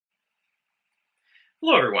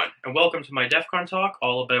Hello everyone, and welcome to my DEF CON talk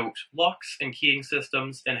all about locks and keying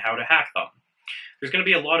systems and how to hack them. There's going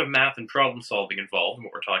to be a lot of math and problem solving involved in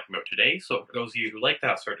what we're talking about today, so for those of you who like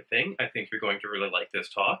that sort of thing, I think you're going to really like this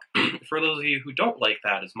talk. For those of you who don't like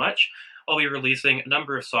that as much, I'll be releasing a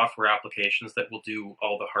number of software applications that will do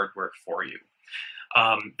all the hard work for you.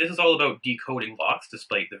 This is all about decoding locks,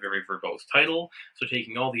 despite the very verbose title, so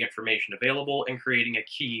taking all the information available and creating a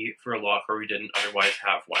key for a lock where we didn't otherwise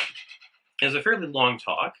have one. It's a fairly long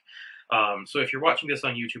talk, so if you're watching this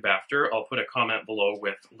on YouTube after, I'll put a comment below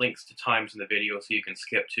with links to times in the video so you can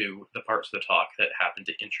skip to the parts of the talk that happen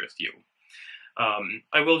to interest you.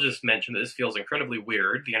 I will just mention that this feels incredibly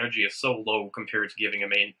weird. The energy is so low compared to giving a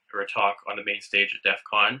talk on the main stage at DEF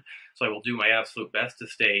CON, so I will do my absolute best to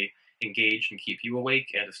stay engaged and keep you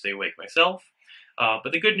awake and to stay awake myself.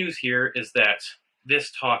 But the good news here is that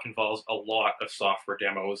this talk involves a lot of software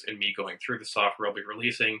demos and me going through the software I'll be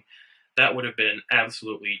releasing. That would have been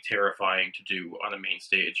absolutely terrifying to do on the main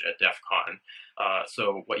stage at DEF CON.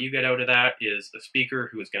 So what you get out of that is a speaker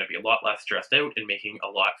who is going to be a lot less stressed out and making a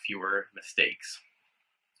lot fewer mistakes.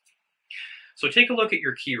 So take a look at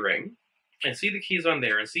your key ring and see the keys on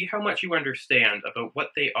there and see how much you understand about what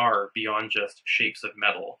they are beyond just shapes of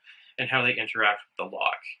metal and how they interact with the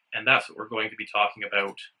lock. And that's what we're going to be talking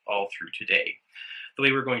about all through today. The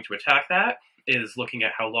way we're going to attack that is looking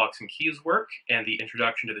at how locks and keys work and the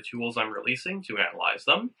introduction to the tools I'm releasing to analyze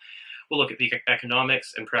them. We'll look at the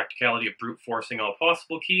economics and practicality of brute forcing all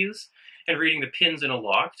possible keys and reading the pins in a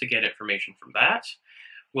lock to get information from that.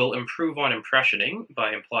 We'll improve on impressioning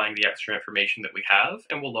by implying the extra information that we have,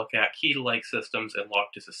 and we'll look at key-to-like systems and lock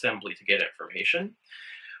disassembly to get information.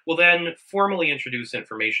 We'll then formally introduce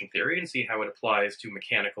information theory and see how it applies to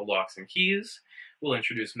mechanical locks and keys. We'll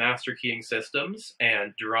introduce master keying systems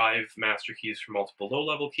and derive master keys from multiple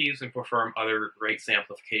low-level keys and perform other rates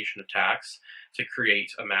amplification attacks to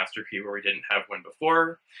create a master key where we didn't have one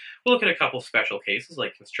before. We'll look at a couple special cases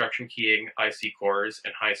like construction keying, IC cores,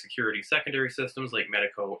 and high-security secondary systems like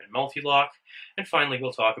Medico and Multilock. And finally,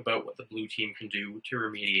 we'll talk about what the blue team can do to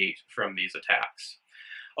remediate from these attacks.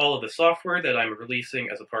 All of the software that I'm releasing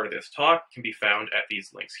as a part of this talk can be found at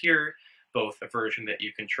these links here, both a version that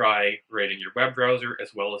you can try right in your web browser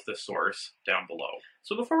as well as the source down below.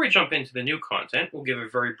 So before we jump into the new content, we'll give a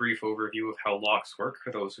very brief overview of how locks work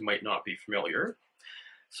for those who might not be familiar.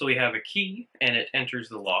 So we have a key and it enters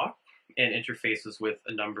the lock and interfaces with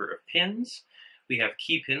a number of pins. We have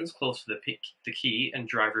key pins close to the key and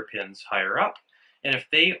driver pins higher up. And if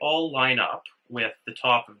they all line up with the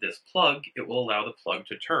top of this plug, it will allow the plug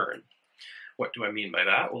to turn. What do I mean by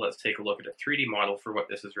that? Well, let's take a look at a 3D model for what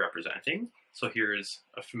this is representing. So here's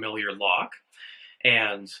a familiar lock,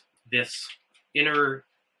 and this inner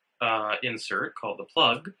insert called the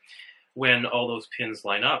plug, when all those pins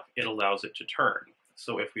line up, it allows it to turn.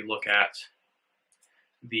 So if we look at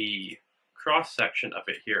the cross section of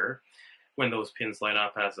it here, when those pins line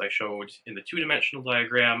up as I showed in the two-dimensional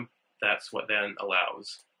diagram, that's what then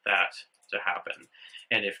allows that to happen.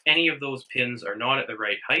 And if any of those pins are not at the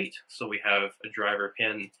right height, so we have a driver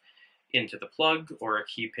pin into the plug or a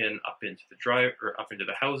key pin up into the drive or up into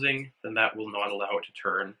the housing, then that will not allow it to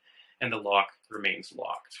turn and the lock remains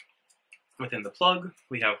locked. Within the plug,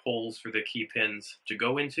 we have holes for the key pins to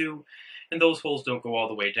go into, and those holes don't go all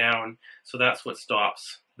the way down, so that's what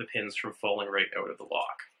stops the pins from falling right out of the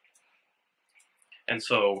lock. And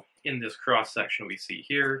so in this cross section we see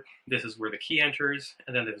here, this is where the key enters,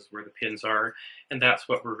 and then this is where the pins are, and that's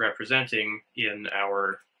what we're representing in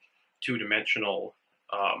our two-dimensional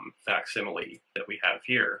facsimile that we have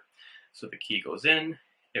here. So the key goes in,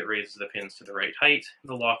 it raises the pins to the right height,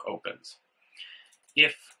 the lock opens.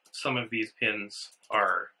 If some of these pins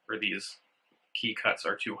are, or these key cuts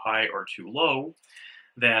are too high or too low,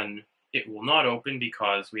 then it will not open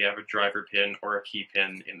because we have a driver pin or a key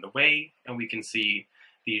pin in the way, and we can see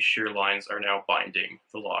these shear lines are now binding.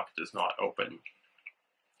 The lock does not open.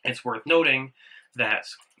 It's worth noting that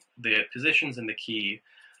the positions in the key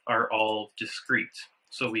are all discrete,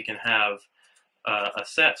 so we can have a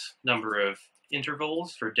set number of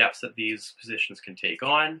intervals for depths that these positions can take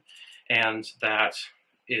on, and that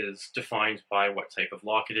is defined by what type of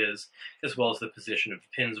lock it is, as well as the position of the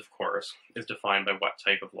pins, of course, is defined by what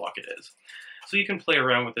type of lock it is. So you can play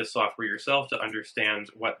around with this software yourself to understand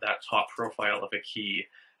what that top profile of a key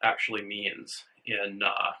actually means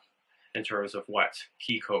in terms of what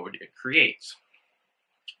key code it creates.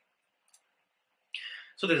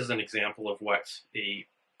 So this is an example of what a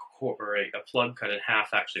plug cut in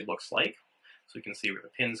half actually looks like. So you can see where the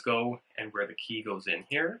pins go and where the key goes in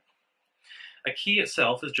here. A key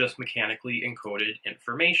itself is just mechanically encoded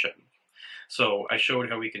information. So I showed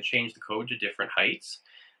how we can change the code to different heights.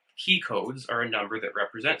 Key codes are a number that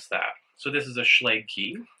represents that. So this is a Schlage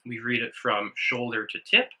key. We read it from shoulder to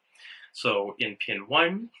tip. So in pin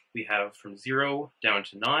 1, we have from 0 down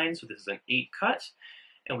to 9, so this is an 8 cut,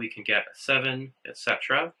 and we can get a 7,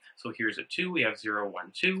 etc. So here's a 2, we have 0,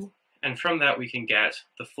 1, 2, and from that we can get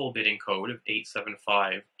the full bitting code of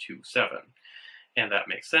 87527. And that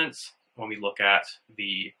makes sense when we look at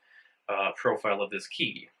the profile of this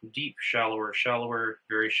key. Deep, shallower, shallower,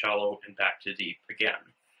 very shallow, and back to deep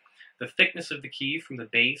again. The thickness of the key from the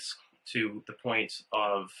base to the point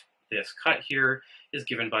of this cut here is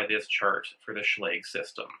given by this chart for the Schlage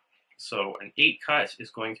system. So an 8 cut is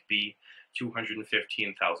going to be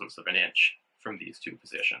 215 thousandths of an inch from these two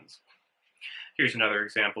positions. Here's another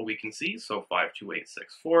example we can see, so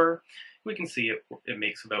 52864. We can see it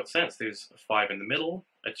makes about sense. There's a 5 in the middle,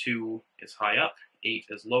 a 2 is high up, 8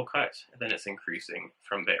 is low cut, and then it's increasing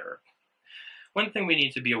from there. One thing we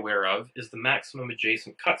need to be aware of is the maximum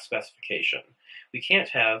adjacent cut specification. We can't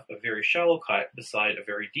have a very shallow cut beside a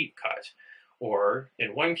very deep cut, or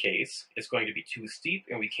in one case, it's going to be too steep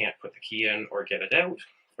and we can't put the key in or get it out,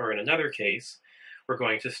 or in another case, we're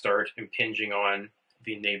going to start impinging on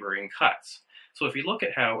the neighboring cuts. So if you look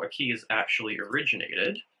at how a key is actually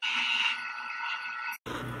originated,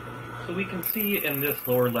 so we can see in this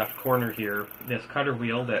lower left corner here, this cutter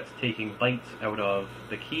wheel that's taking bites out of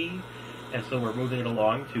the key, and so we're moving it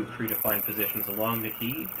along to predefined positions along the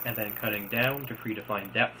key, and then cutting down to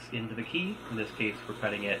predefined depths into the key. In this case, we're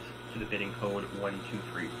cutting it to the bitting code 1, 2,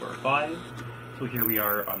 3, 4, 5. So here we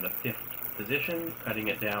are on the 5th position, cutting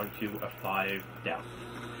it down to a 5 depth.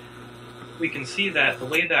 We can see that the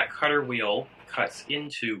way that cutter wheel cuts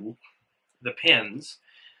into the pins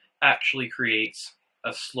actually creates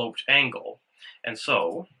a sloped angle. And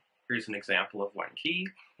so, here's an example of one key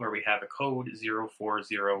where we have a code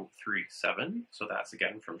 04037. So that's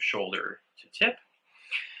again from shoulder to tip.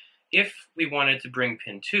 If we wanted to bring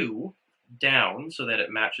pin 2 down so that it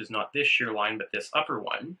matches not this shear line but this upper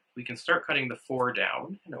one, we can start cutting the 4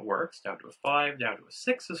 down, and it works. Down to a 5, down to a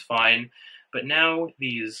 6 is fine. But now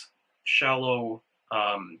these shallow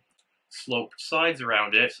sloped sides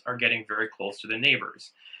around it are getting very close to the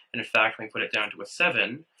neighbors. And in fact, when we put it down to a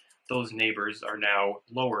 7, those neighbors are now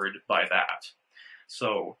lowered by that.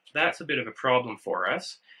 So that's a bit of a problem for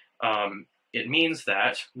us. It means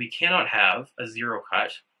that we cannot have a 0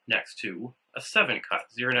 cut next to a 7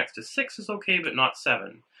 cut. 0 next to 6 is okay, but not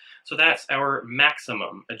 7. So that's our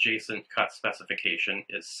maximum adjacent cut specification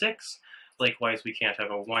is 6. Likewise, we can't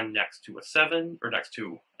have a 1 next to a 7, or next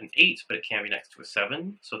to an 8, but it can be next to a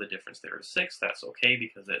 7. So the difference there is 6. That's okay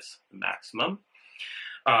because it's the maximum.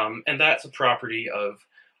 And that's a property of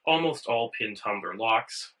almost all pin tumbler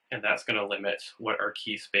locks, and that's going to limit what our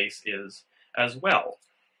key space is as well.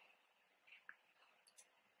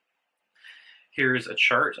 Here's a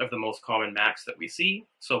chart of the most common max that we see.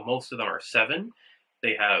 So most of them are 7.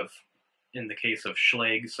 They have, in the case of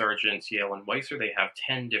Schlage, Sargent, Yale, and Weisser, they have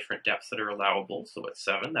 10 different depths that are allowable, so it's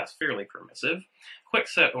 7. That's fairly permissive.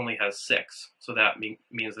 Kwikset only has 6, so that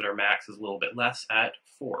means that our max is a little bit less at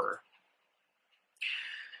 4.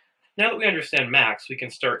 Now that we understand max, we can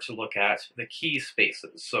start to look at the key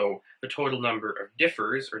spaces, so the total number of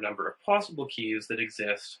differs, or number of possible keys that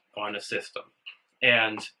exist on a system.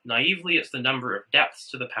 And naively, it's the number of depths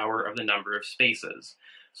to the power of the number of spaces.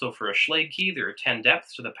 So for a Schlage key, there are 10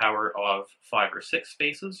 depths to the power of 5 or 6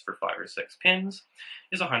 spaces for 5 or 6 pins,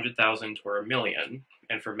 is 100,000 or a million.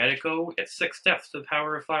 And for Medico, it's 6 depths to the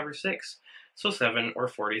power of 5 or 6, so 7 or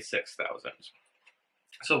 46,000.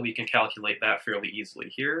 So we can calculate that fairly easily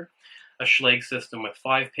here. A Schlage system with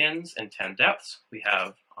 5 pins and 10 depths, we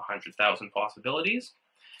have 100,000 possibilities.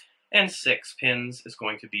 And 6 pins is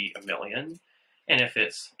going to be a million. And if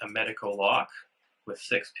it's a Medico lock with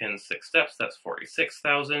 6 pins, 6 steps, that's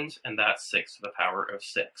 46,000, and that's 6 to the power of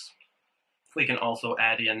 6. We can also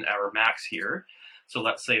add in our max here. So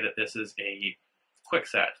let's say that this is a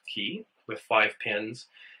Kwikset key with 5 pins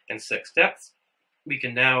and 6 depths. We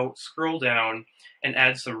can now scroll down and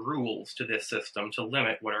add some rules to this system to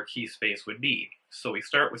limit what our key space would be. So we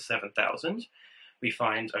start with 7,000. We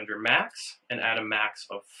find under max and add a max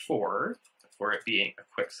of 4 for it being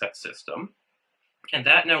a Kwikset system. And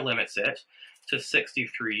that now limits it to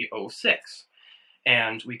 6306.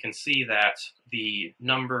 And we can see that the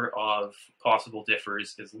number of possible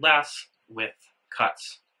differs is less with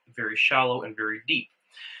cuts very shallow and very deep.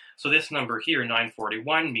 So this number here,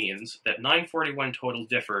 941, means that 941 total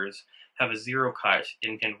differs have a 0 cut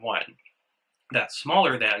in pin 1. That's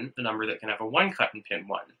smaller than the number that can have a 1 cut in pin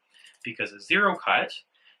 1, because a 0 cut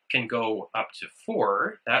can go up to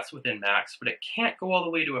 4, that's within max, but it can't go all the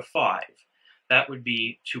way to a 5. That would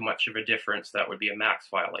be too much of a difference, that would be a max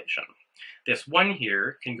violation. This 1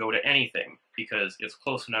 here can go to anything, because it's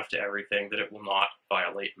close enough to everything that it will not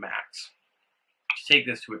violate max. To take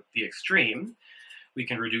this to the extreme, we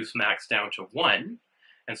can reduce max down to 1,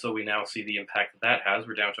 and so we now see the impact that has.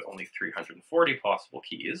 We're down to only 340 possible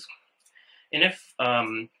keys. And if,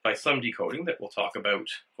 by some decoding that we'll talk about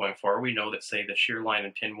going forward, we know that, say, the shear line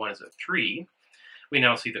in pin 1 is a 3, we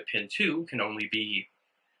now see that pin 2 can only be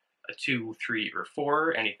a 2, 3, or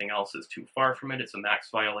 4. Anything else is too far from it. It's a max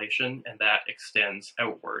violation, and that extends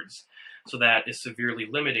outwards. So that is severely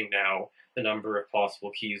limiting now the number of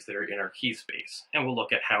possible keys that are in our key space. And we'll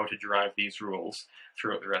look at how to derive these rules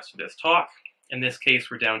throughout the rest of this talk. In this case,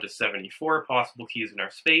 we're down to 74 possible keys in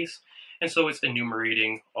our space, and so it's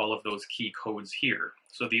enumerating all of those key codes here.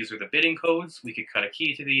 So these are the bidding codes. We could cut a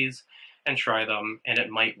key to these and try them, and it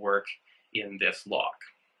might work in this lock.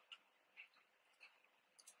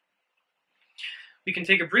 We can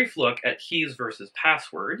take a brief look at keys versus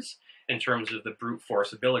passwords in terms of the brute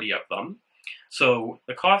force ability of them. So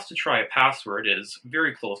the cost to try a password is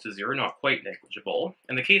very close to 0, not quite negligible.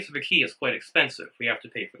 In the case of a key, it's quite expensive. We have to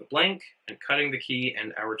pay for the blank and cutting the key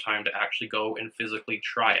and our time to actually go and physically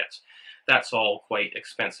try it. That's all quite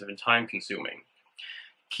expensive and time consuming.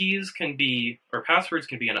 Keys can be, or passwords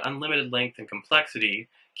can be an unlimited length and complexity.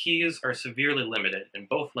 Keys are severely limited in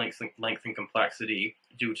both length and complexity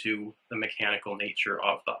due to the mechanical nature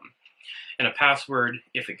of them. And a password,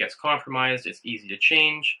 if it gets compromised, it's easy to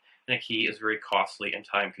change, and a key is very costly and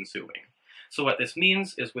time consuming. So what this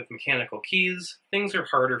means is with mechanical keys, things are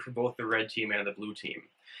harder for both the red team and the blue team.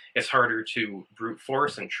 It's harder to brute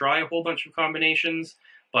force and try a whole bunch of combinations,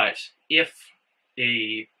 but if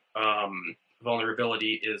a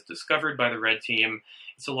vulnerability is discovered by the red team,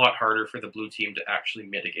 it's a lot harder for the blue team to actually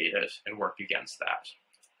mitigate it and work against that.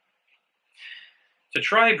 To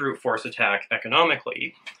try a brute force attack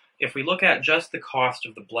economically, if we look at just the cost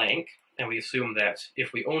of the blank, and we assume that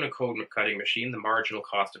if we own a code cutting machine, the marginal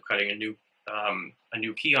cost of cutting a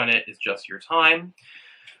new key on it is just your time.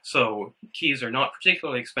 So keys are not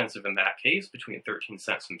particularly expensive in that case, between 13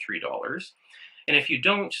 cents and $3. And if you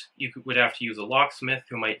don't, you would have to use a locksmith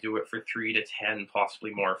who might do it for 3 to 10,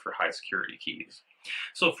 possibly more for high security keys.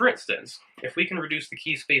 So for instance, if we can reduce the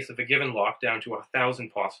key space of a given lock down to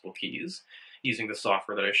 1,000 possible keys, using the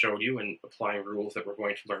software that I showed you and applying rules that we're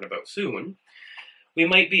going to learn about soon, we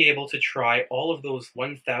might be able to try all of those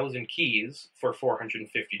 1,000 keys for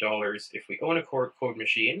 $450 if we own a code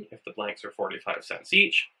machine, if the blanks are 45 cents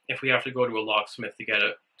each. If we have to go to a locksmith to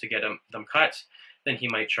get them cut, then he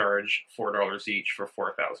might charge $4 each for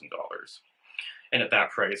 $4,000. And at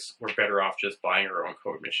that price, we're better off just buying our own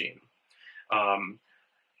code machine.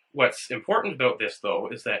 What's important about this, though,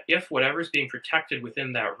 is that if whatever's being protected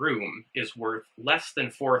within that room is worth less than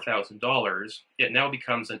 $4,000, it now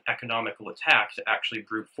becomes an economical attack to actually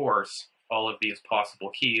brute force all of these possible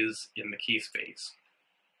keys in the key space.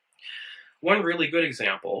 One really good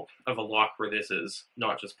example of a lock where this is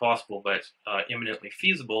not just possible, but imminently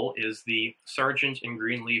feasible is the Sargent and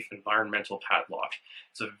Greenleaf environmental padlock.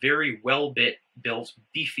 It's a very well-built,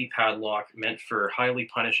 beefy padlock meant for highly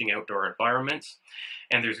punishing outdoor environments,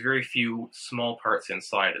 and there's very few small parts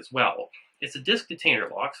inside as well. It's a disk detainer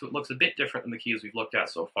lock, so it looks a bit different than the keys we've looked at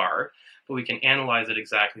so far, but we can analyze it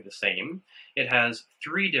exactly the same. It has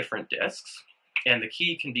 3 different disks, and the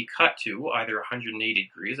key can be cut to either 180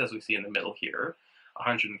 degrees, as we see in the middle here,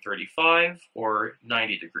 135, or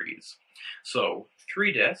 90 degrees. So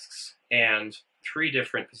 3 disks and 3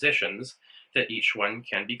 different positions that each one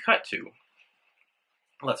can be cut to.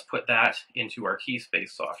 Let's put that into our key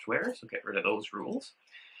space software, so get rid of those rules.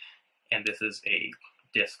 And this is a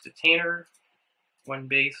disk detainer, one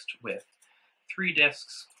based with 3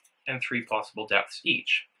 disks and 3 possible depths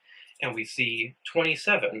each. And we see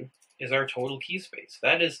 27 is our total key space.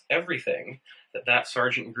 That is everything that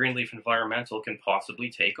Sargent Greenleaf environmental can possibly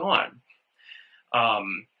take on.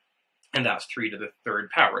 And that's 3 to the 3rd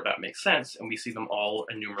power. That makes sense, and we see them all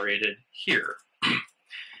enumerated here.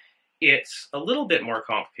 It's a little bit more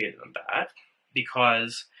complicated than that,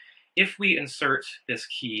 because if we insert this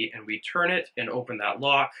key and we turn it and open that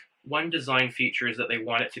lock, one design feature is that they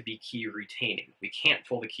want it to be key retaining. We can't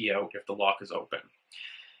pull the key out if the lock is open.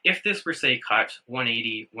 If this were, say, cut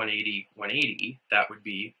 180, 180, 180, that would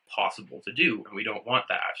be possible to do, and we don't want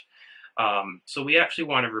that. So we actually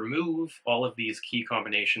want to remove all of these key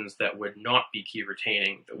combinations that would not be key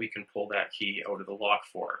retaining, that we can pull that key out of the lock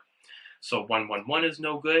for. So 111 is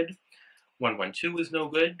no good. 112 is no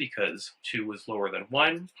good because 2 is lower than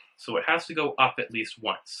 1, so it has to go up at least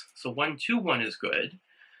once. So 121 is good.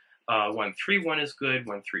 131 is good,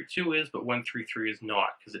 132 is, but 133 is not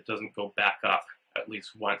because it doesn't go back up at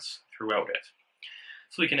least once throughout it.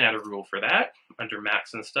 So we can add a rule for that. Under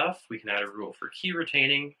max and stuff, we can add a rule for key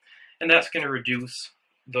retaining, and that's going to reduce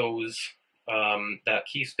those that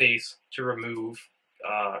key space to remove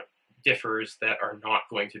differs that are not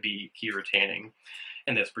going to be key retaining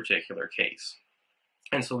in this particular case.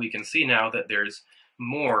 And so we can see now that there's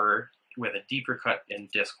more with a deeper cut in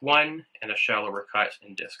disk 1 and a shallower cut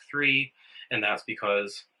in disk 3, and that's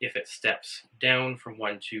because if it steps down from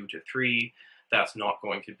 1, 2 to 3, that's not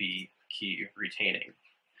going to be key retaining.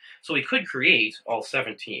 So we could create all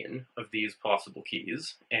 17 of these possible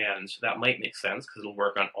keys, and that might make sense because it'll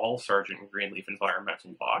work on all Sargent and Greenleaf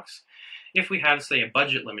environmental blocks. If we have, say, a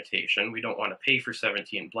budget limitation, we don't want to pay for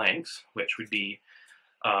 17 blanks, which would be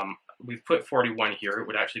we've put 41 here. It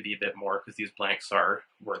would actually be a bit more because these blanks are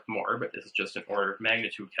worth more, but this is just an order of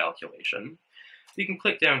magnitude calculation. You can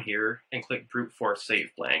click down here and click brute force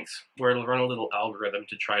save blanks, where it'll run a little algorithm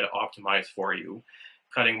to try to optimize for you,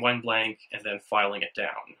 cutting one blank and then filing it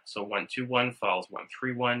down. So 121 files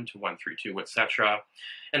 131 to 132, etc.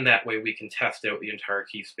 And that way we can test out the entire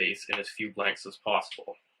key space in as few blanks as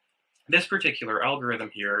possible. This particular algorithm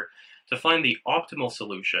here, to find the optimal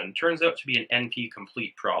solution, turns out to be an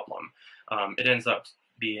NP-complete problem. It ends up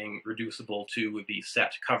being reducible to the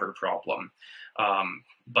set cover problem.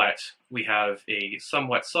 But we have a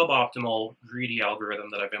somewhat suboptimal, greedy algorithm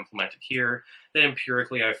that I've implemented here that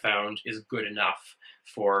empirically I've found is good enough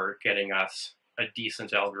for getting us a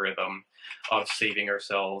decent algorithm of saving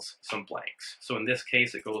ourselves some blanks. So in this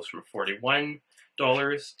case, it goes from $41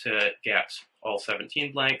 to get all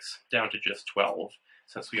 17 blanks down to just 12,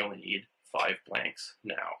 since we only need 5 blanks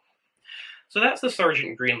now. So that's the Sargent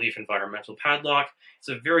and Greenleaf environmental padlock. It's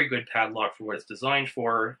a very good padlock for what it's designed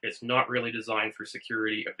for. It's not really designed for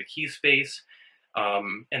security of the key space,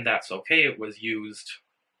 and that's okay. It was used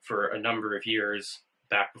for a number of years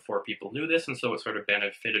back before people knew this, and so it sort of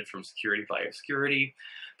benefited from security by obscurity.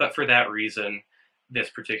 But for that reason, this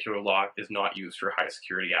particular lock is not used for high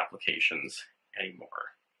security applications anymore.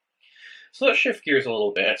 So let's shift gears a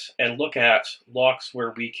little bit and look at locks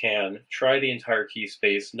where we can try the entire key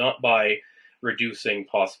space, not by reducing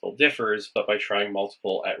possible differs, but by trying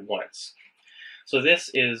multiple at once. So this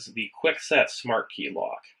is the Quickset Smart Key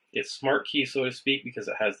lock. It's smart key, so to speak, because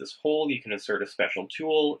it has this hole. You can insert a special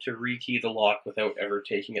tool to rekey the lock without ever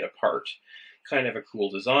taking it apart. Kind of a cool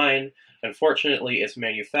design. Unfortunately, it's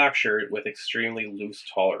manufactured with extremely loose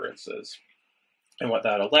tolerances. And what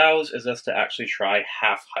that allows is us to actually try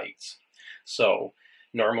half heights. So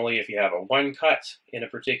normally if you have a 1 cut in a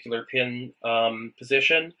particular pin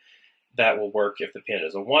position, that will work if the pin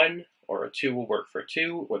is a 1, or a 2 will work for a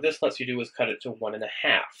 2. What this lets you do is cut it to 1.5,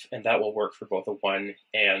 and that will work for both a 1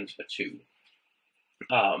 and a 2.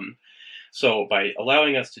 So by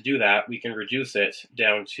allowing us to do that, we can reduce it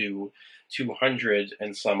down to 200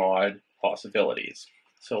 and some odd possibilities.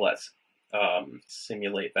 So let's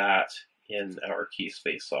simulate that in our key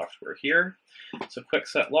space software here. It's a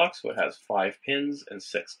quickset lock, so it has 5 pins and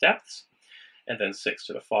 6 depths, and then 6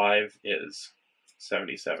 to the 5 is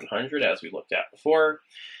 7,700, as we looked at before,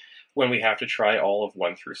 when we have to try all of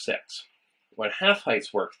 1 through 6. When half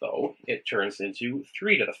heights work, though, it turns into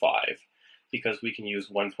 3 to the 5, because we can use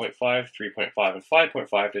 1.5, 3.5, and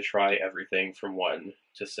 5.5 to try everything from 1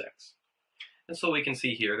 to 6. And so we can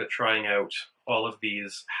see here that trying out all of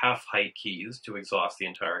these half-height keys to exhaust the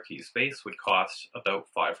entire key space would cost about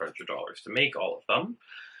 $500 to make all of them.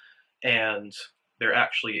 And there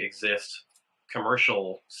actually exist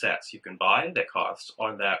commercial sets you can buy that cost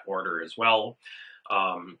on that order as well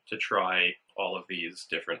to try all of these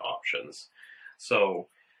different options. So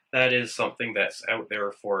that is something that's out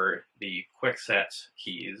there for the Quickset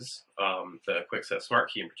keys, the Quickset Smart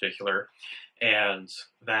Key in particular, and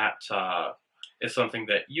that is something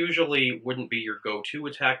that usually wouldn't be your go-to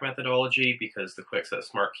attack methodology, because the Quickset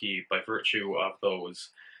Smart Key, by virtue of those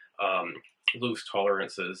loose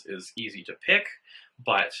tolerances, is easy to pick.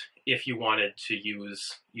 But if you wanted to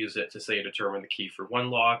use it to, say, determine the key for one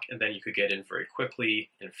lock, and then you could get in very quickly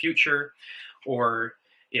in future, or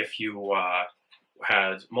if you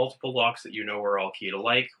had multiple locks that you know are all keyed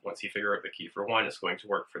alike, once you figure out the key for one, it's going to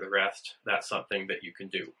work for the rest. That's something that you can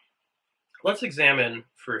do. Let's examine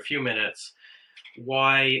for a few minutes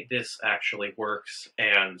why this actually works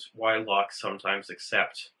and why locks sometimes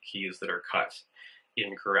accept keys that are cut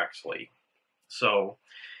incorrectly. So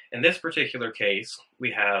in this particular case,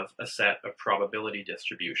 we have a set of probability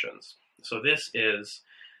distributions. So this is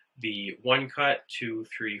the 1 cut, 2,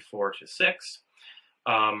 3, 4 to 6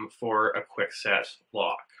 for a quickset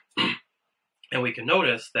lock. And we can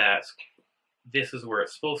notice that this is where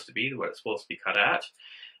it's supposed to be, what it's supposed to be cut at.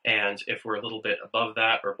 And if we're a little bit above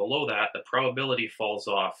that or below that, the probability falls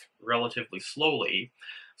off relatively slowly,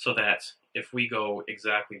 so that if we go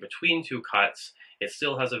exactly between two cuts, it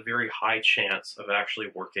still has a very high chance of actually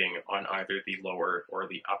working on either the lower or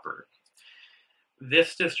the upper.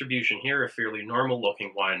 This distribution here, a fairly normal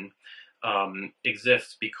looking one,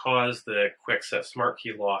 exists because the Kwikset Smart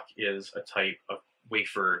Key lock is a type of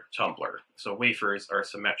wafer tumbler. So wafers are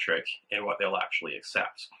symmetric in what they'll actually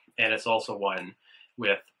accept. And it's also one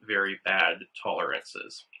with very bad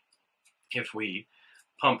tolerances. If we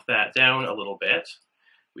pump that down a little bit,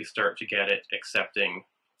 we start to get it accepting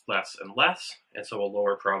less and less, and so a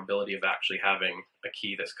lower probability of actually having a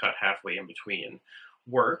key that's cut halfway in between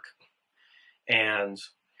work. And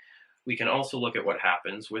we can also look at what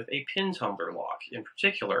happens with a pin tumbler lock. In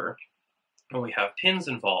particular, when we have pins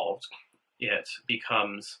involved, it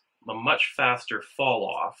becomes a much faster fall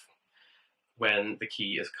off when the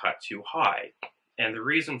key is cut too high. And the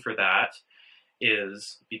reason for that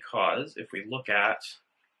is because if we look at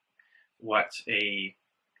what a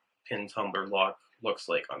pin tumbler lock looks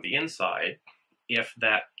like on the inside, if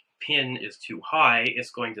that pin is too high,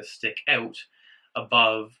 it's going to stick out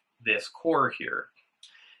above this core here.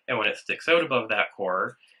 And when it sticks out above that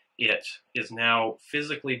core, it is now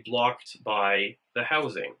physically blocked by the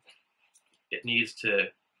housing. It needs to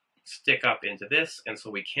stick up into this, and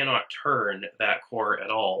so we cannot turn that core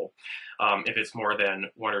at all if it's more than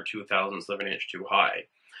 1 or 2 thousandths of an inch too high.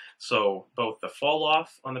 So both the fall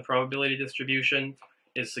off on the probability distribution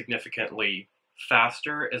is significantly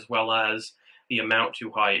faster, as well as the amount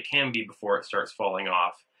too high it can be before it starts falling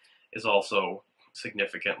off is also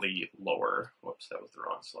significantly lower. Whoops, that was the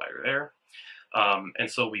wrong slider there.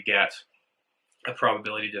 And so we get a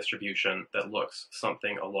probability distribution that looks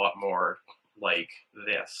something a lot more like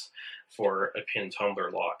this for a pin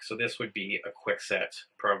tumbler lock. So this would be a Kwikset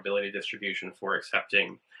probability distribution for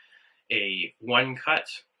accepting a 1-cut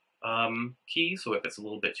key. So if it's a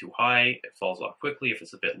little bit too high, it falls off quickly. If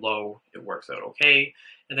it's a bit low, it works out okay.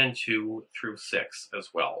 And then 2 through 6 as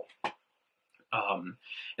well.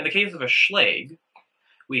 In the case of a Schlage,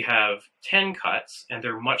 we have 10 cuts, and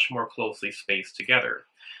they're much more closely spaced together.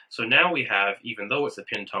 So now we have, even though it's a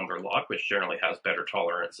pin tumbler lock, which generally has better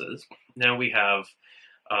tolerances, now we have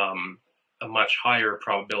a much higher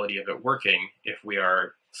probability of it working if we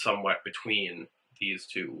are somewhat between these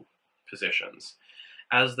two positions.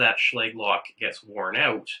 As that Schlage lock gets worn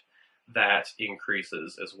out, that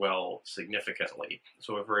increases as well significantly.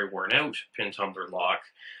 So a very worn out pin tumbler lock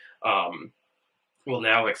will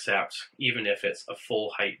now accept, even if it's a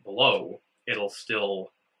full height below, it'll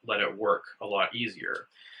still let it work a lot easier.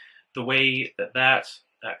 The way that that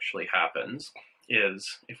actually happens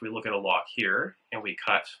is if we look at a lock here and we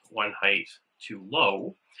cut one height too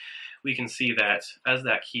low, we can see that as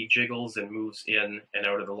that key jiggles and moves in and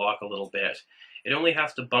out of the lock a little bit, it only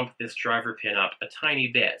has to bump this driver pin up a tiny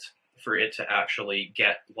bit for it to actually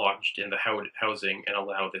get lodged in the housing and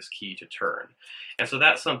allow this key to turn. And so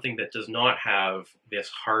that's something that does not have this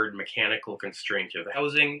hard mechanical constraint of the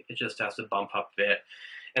housing. It just has to bump up a bit.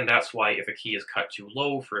 And that's why if a key is cut too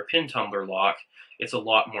low for a pin tumbler lock, it's a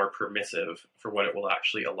lot more permissive for what it will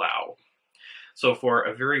actually allow. So for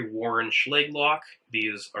a very worn Schlage lock,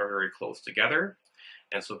 these are very close together.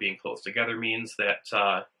 And so being close together means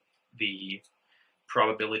that the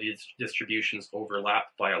probability distributions overlap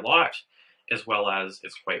by a lot, as well as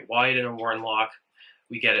it's quite wide in a worn lock.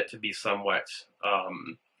 We get it to be somewhat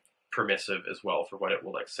permissive as well for what it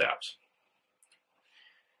will accept.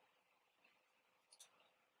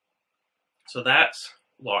 So that's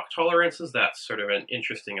lock tolerances. That's sort of an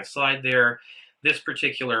interesting aside there. This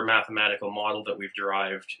particular mathematical model that we've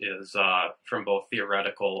derived is from both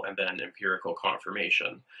theoretical and then empirical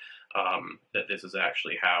confirmation that this is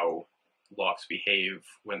actually how locks behave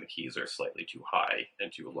when the keys are slightly too high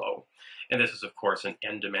and too low. And this is, of course, an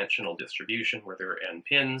n-dimensional distribution where there are n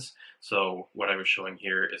pins. So what I was showing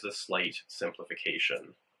here is a slight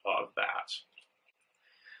simplification of that.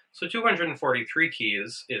 So 243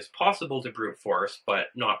 keys is possible to brute force, but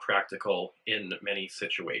not practical in many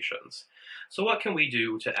situations. So what can we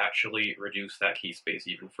do to actually reduce that key space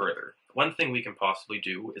even further? One thing we can possibly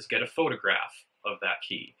do is get a photograph of that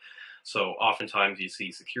key. So oftentimes you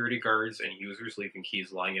see security guards and users leaving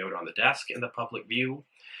keys lying out on the desk in the public view.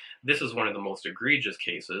 This is one of the most egregious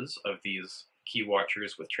cases of these key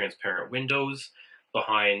watchers with transparent windows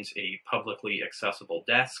behind a publicly accessible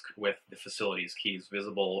desk with the facility's keys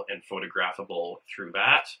visible and photographable through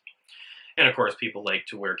that. And of course, people like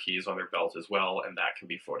to wear keys on their belt as well, and that can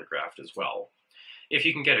be photographed as well. If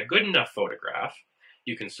you can get a good enough photograph,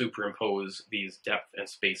 you can superimpose these depth and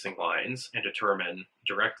spacing lines and determine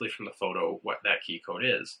directly from the photo what that key code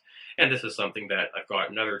is. And this is something that I've got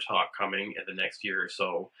another talk coming in the next year or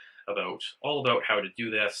so about, all about how to do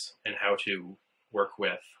this and how to work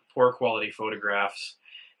with poor quality photographs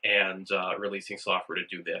and releasing software to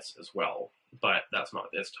do this as well. But that's not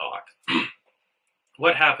this talk.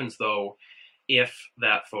 What happens though if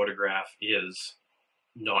that photograph is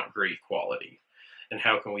not great quality? And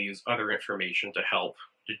how can we use other information to help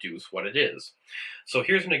deduce what it is? So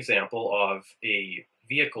here's an example of a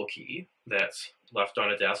vehicle key that's left on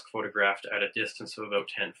a desk, photographed at a distance of about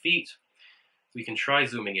 10 feet. We can try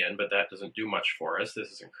zooming in, but that doesn't do much for us. This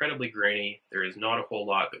is incredibly grainy. There is not a whole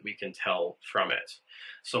lot that we can tell from it.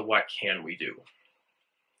 So what can we do?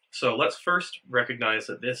 So let's first recognize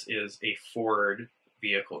that this is a Ford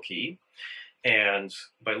vehicle key. And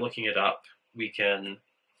by looking it up, we can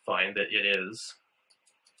find that it is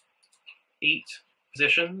 8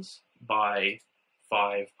 positions by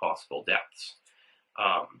 5 possible depths.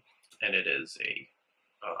 And it is a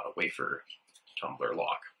wafer tumbler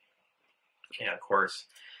lock. And of course,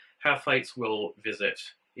 half-heights will visit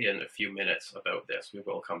in a few minutes about this. We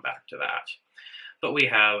will come back to that. But we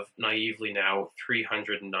have naively now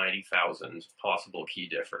 390,000 possible key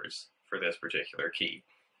differs for this particular key.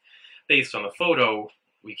 Based on the photo,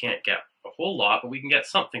 we can't get a whole lot, but we can get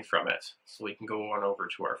something from it. So we can go on over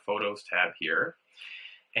to our Photos tab here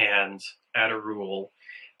and add a rule,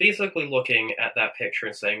 basically looking at that picture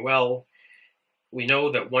and saying, well, we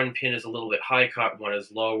know that one pin is a little bit high cut, one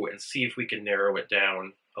is low, and see if we can narrow it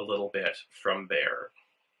down a little bit from there.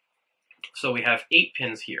 So we have 8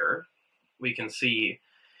 pins here. We can see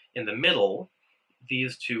in the middle,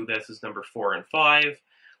 these two, this is number 4 and 5,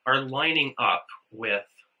 are lining up with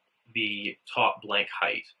the top blank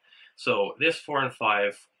height. So this 4 and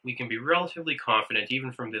 5, we can be relatively confident,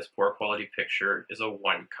 even from this poor quality picture, is a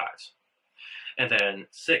 1 cut. And then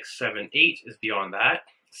 6, 7, 8 is beyond that.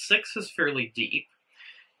 6 is fairly deep.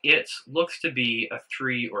 It looks to be a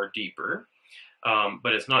 3 or deeper,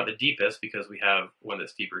 but it's not the deepest because we have one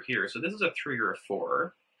that's deeper here. So this is a 3 or a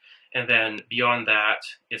 4. And then beyond that,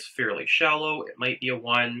 it's fairly shallow. It might be a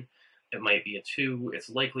 1. It might be a 2. It's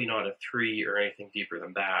likely not a 3 or anything deeper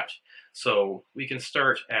than that. So we can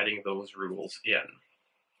start adding those rules in.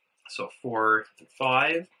 So 4 and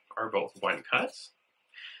 5 are both 1 cuts.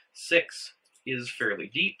 6 is fairly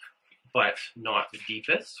deep, but not the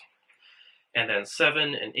deepest. And then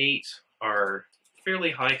 7 and 8 are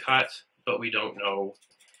fairly high cut, but we don't know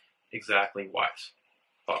exactly what.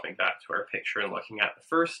 Popping back to our picture and looking at the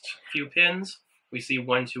first few pins, we see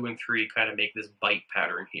 1, 2, and 3 kind of make this bite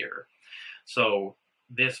pattern here. So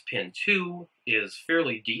this pin 2 is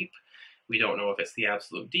fairly deep. We don't know if it's the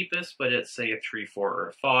absolute deepest, but it's say a 3, 4, or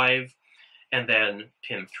a 5. And then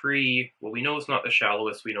pin 3, well, we know it's not the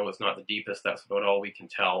shallowest, we know it's not the deepest, that's about all we can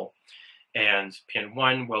tell. And pin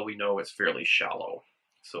 1, well, we know it's fairly shallow,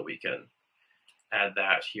 so we can add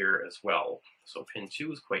that here as well. So pin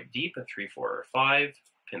 2 is quite deep, a 3, 4, or 5.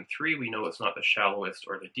 Pin 3, we know it's not the shallowest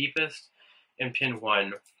or the deepest. And pin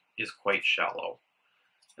 1 is quite shallow.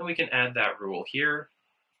 And we can add that rule here.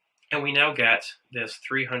 And we now get this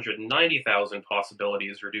 390,000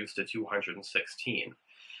 possibilities reduced to 216.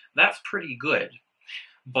 That's pretty good,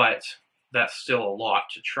 but that's still a lot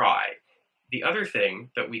to try. The other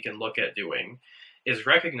thing that we can look at doing is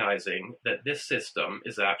recognizing that this system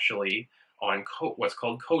is actually on what's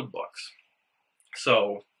called code books.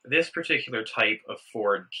 So this particular type of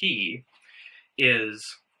Ford key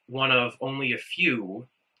is one of only a few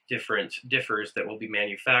different differs that will be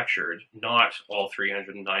manufactured, not all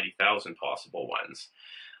 390,000 possible ones.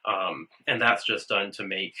 And that's just done to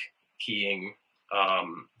make keying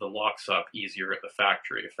the locks up easier at the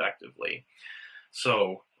factory effectively.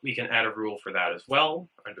 So we can add a rule for that as well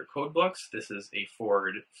under codebooks. This is a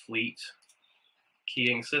Ford fleet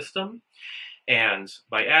keying system. And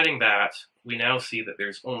by adding that, we now see that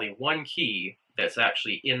there's only one key that's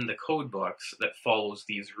actually in the codebooks that follows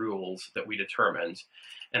these rules that we determined,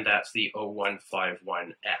 and that's the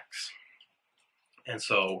 0151X. And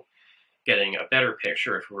so getting a better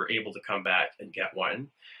picture, if we were able to come back and get one,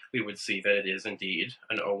 we would see that it is indeed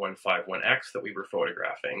an 0151X that we were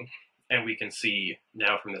photographing. And we can see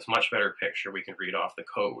now from this much better picture, we can read off the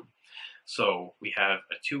code. So we have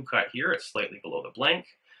a 2 cut here, it's slightly below the blank,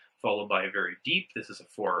 followed by a very deep, this is a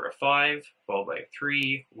 4 or a 5, followed by a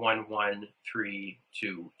 3, 1, 1, 3,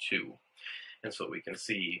 2, 2. And so we can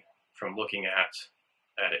see from looking at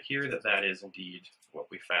it here that that is indeed what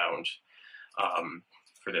we found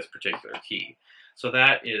for this particular key. So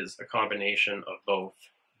that is a combination of both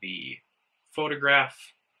the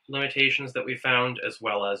photograph limitations that we found, as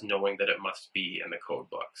well as knowing that it must be in the code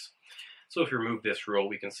books. So if we remove this rule,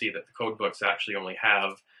 we can see that the code books actually only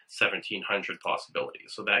have 1,700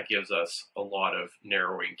 possibilities. So that gives us a lot of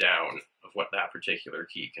narrowing down of what that particular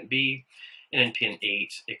key can be. And in pin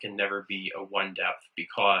 8, it can never be a 1 depth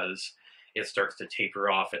because it starts to taper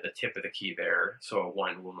off at the tip of the key there, so a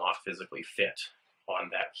 1 will not physically fit on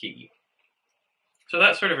that key. So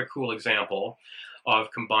that's sort of a cool example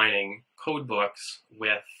of combining code books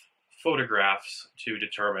with photographs to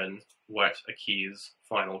determine what a key's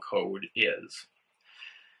final code is.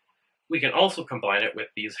 We can also combine it with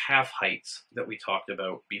these half heights that we talked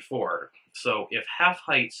about before. So if half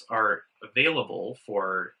heights are available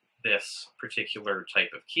for this particular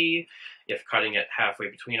type of key, if cutting it halfway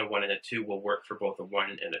between a 1 and a 2 will work for both a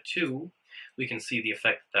 1 and a 2, we can see the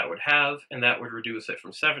effect that would have, and that would reduce it from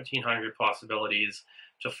 1,700 possibilities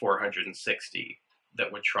to 460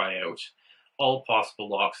 that would try out all possible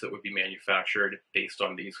locks that would be manufactured based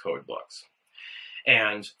on these code books.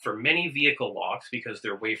 And for many vehicle locks, because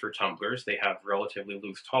they're wafer tumblers, they have relatively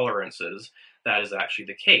loose tolerances, that is actually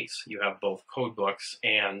the case. You have both code books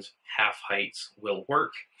and half heights will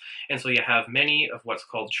work. And so you have many of what's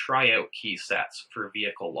called tryout key sets for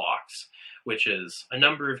vehicle locks, which is a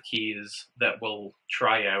number of keys that will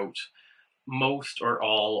try out most or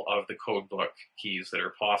all of the code book keys that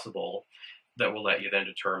are possible, that will let you then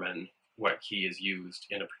determine what key is used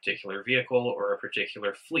in a particular vehicle or a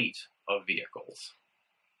particular fleet of vehicles.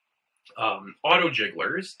 Auto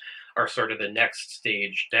jigglers are sort of the next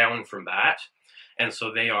stage down from that, and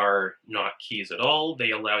so they are not keys at all.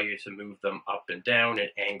 They allow you to move them up and down and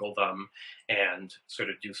angle them and sort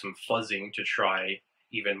of do some fuzzing to try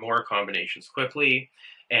even more combinations quickly.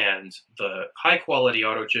 And the high quality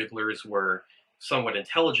auto jigglers were somewhat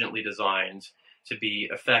intelligently designed to be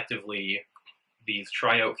effectively these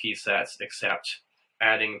tryout key sets, except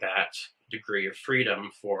adding that degree of freedom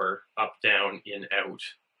for up, down, in, out,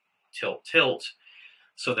 tilt, tilt,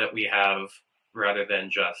 so that we have, rather than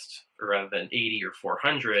 80 or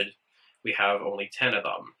 400, we have only 10 of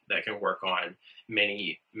them that can work on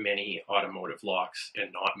many, many automotive locks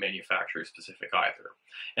and not manufacturer specific either.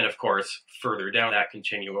 And of course, further down that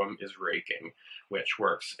continuum is raking, which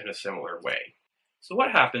works in a similar way. So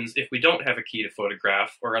what happens if we don't have a key to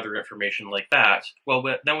photograph or other information like that? Well,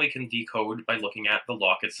 then we can decode by looking at the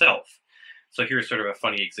lock itself. So here's sort of a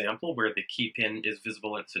funny example where the key pin is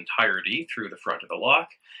visible in its entirety through the front of the lock.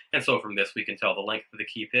 And so from this, we can tell the length of the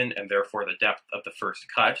key pin and therefore the depth of the first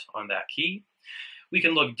cut on that key. We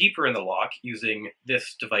can look deeper in the lock using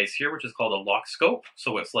this device here, which is called a lock scope.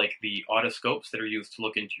 So it's like the otoscopes that are used to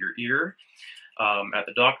look into your ear at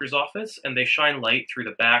the doctor's office, and they shine light through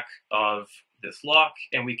the back of this lock,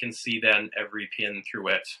 and we can see then every pin through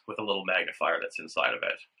it with a little magnifier that's inside of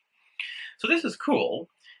it. So this is cool.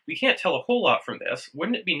 We can't tell a whole lot from this.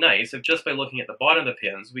 Wouldn't it be nice if just by looking at the bottom of the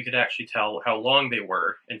pins, we could actually tell how long they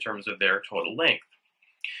were in terms of their total length?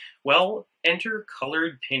 Well, enter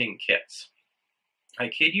colored pinning kits. I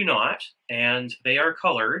kid you not, and they are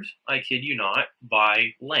colored, I kid you not,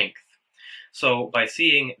 by length. So by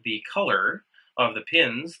seeing the color of the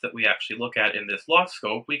pins that we actually look at in this lock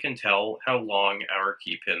scope, we can tell how long our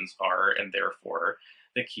key pins are and therefore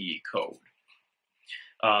the key code.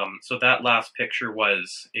 So that last picture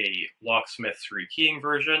was a locksmith's rekeying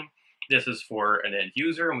version. This is for an end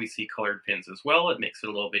user, and we see colored pins as well. It makes it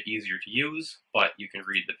a little bit easier to use, but you can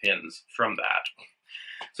read the pins from that.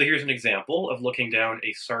 So here's an example of looking down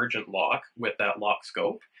a Sargent lock with that lock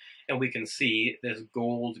scope, and we can see this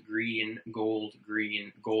gold, green, gold,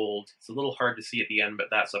 green, gold. It's a little hard to see at the end, but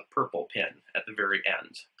that's a purple pin at the very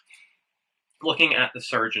end. Looking at the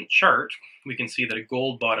Sargent chart, we can see that a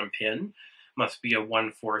gold bottom pin must be a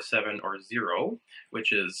 147 or 0,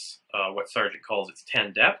 which is what Sargent calls its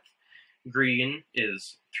 10 depth. Green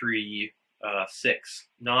is 3, 6,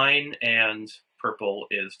 9, and purple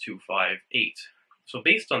is 2, 5, 8. So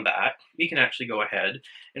based on that, we can actually go ahead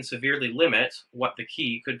and severely limit what the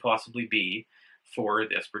key could possibly be for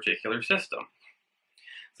this particular system.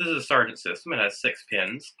 So this is a Sargent system. It has 6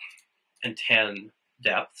 pins and 10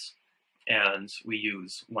 depths, and we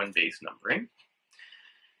use 1 base numbering.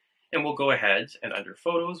 And we'll go ahead and under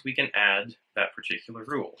photos, we can add that particular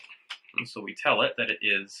rule. And so we tell it that it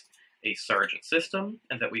is a Sargent system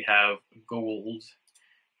and that we have gold,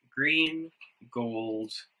 green,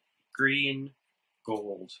 gold, green,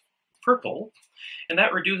 gold, purple. And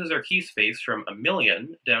that reduces our key space from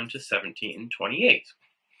 1,000,000 down to 1728.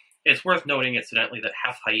 It's worth noting, incidentally, that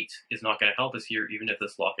half height is not going to help us here, even if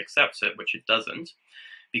this lock accepts it, which it doesn't,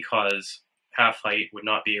 because half height would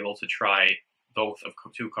not be able to try both of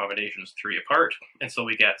two combinations 3 apart, and so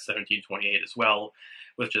we get 1728 as well,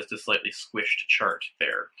 with just a slightly squished chart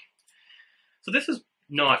there. So this is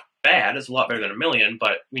not bad, it's a lot better than a million,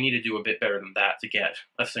 but we need to do a bit better than that to get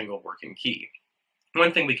a single working key.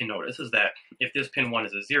 One thing we can notice is that if this pin 1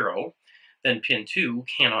 is a 0, then pin 2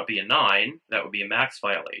 cannot be a 9, that would be a max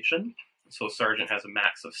violation. So Sargent has a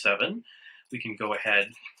max of 7. We can go ahead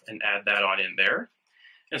and add that on in there.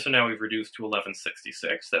 And so now we've reduced to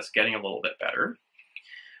 1166. That's getting a little bit better.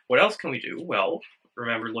 What else can we do? Well,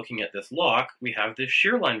 remember looking at this lock, we have this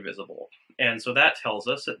shear line visible. And so that tells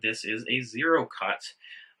us that this is a 0 cut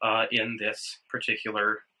in this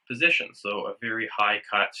particular position. So a very high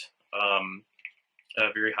cut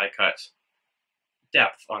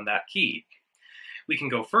depth on that key. We can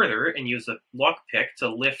go further and use a lockpick to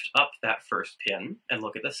lift up that first pin and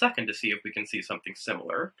look at the second to see if we can see something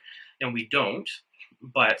similar. And we don't,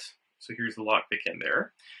 but, so here's the lockpick in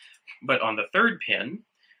there. But on the third pin,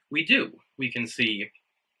 we do. We can see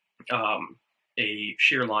a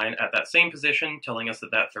shear line at that same position telling us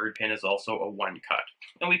that that third pin is also a 1 cut.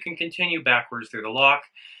 And we can continue backwards through the lock,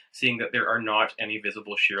 seeing that there are not any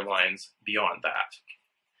visible shear lines beyond that.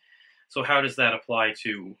 So how does that apply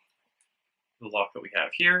to the lock that we have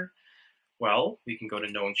here? Well, we can go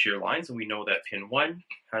to known shear lines, and we know that pin 1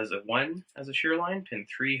 has a 1 as a shear line, pin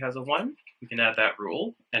 3 has a 1. We can add that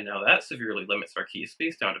rule, and now that severely limits our key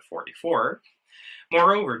space down to 44.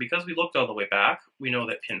 Moreover, because we looked all the way back, we know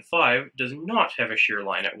that pin 5 does not have a shear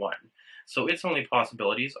line at 1. So its only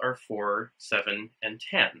possibilities are 4, 7, and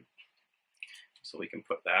 10. So we can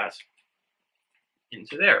put that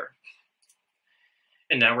into there.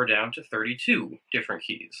 And now we're down to 32 different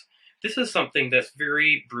keys. This is something that's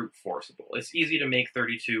very brute forceable. It's easy to make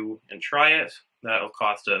 32 and try it. That'll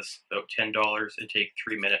cost us about $10 and take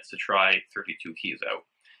 3 minutes to try 32 keys out.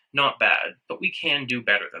 Not bad, but we can do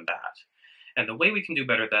better than that. And the way we can do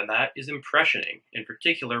better than that is impressioning, in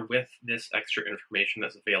particular with this extra information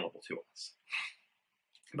that's available to us.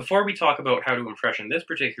 Before we talk about how to impression this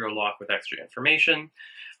particular lock with extra information,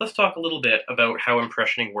 let's talk a little bit about how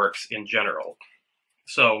impressioning works in general.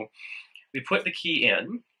 So we put the key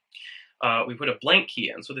in, we put a blank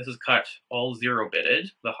key in, so this is cut all 0-bitted,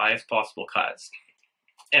 the highest possible cuts.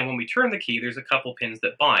 And when we turn the key, there's a couple pins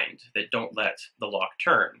that bind, that don't let the lock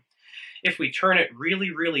turn. If we turn it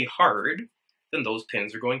really, really hard, then those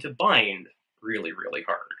pins are going to bind really, really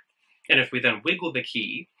hard. And if we then wiggle the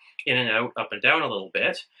key in and out, up and down a little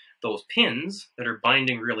bit, those pins that are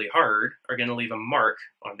binding really hard are going to leave a mark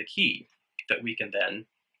on the key that we can then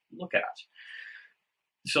look at.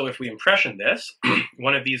 So if we impression this,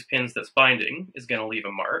 one of these pins that's binding is going to leave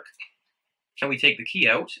a mark, and we take the key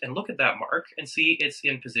out and look at that mark and see it's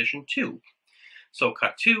in position 2. So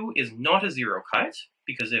cut 2 is not a 0 cut,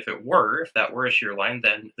 because if that were a shear line,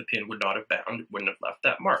 then the pin would not have bound, wouldn't have left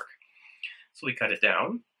that mark. So we cut it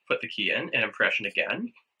down, put the key in, and impression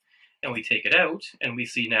again, and we take it out, and we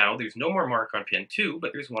see now there's no more mark on pin 2,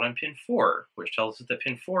 but there's one on pin 4, which tells us that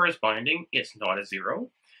pin 4 is binding, it's not a 0.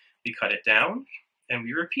 We cut it down, and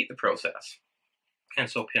we repeat the process. And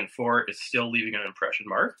so pin 4 is still leaving an impression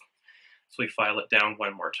mark. So we file it down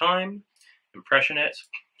one more time, impression it,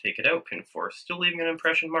 take it out, pin 4 is still leaving an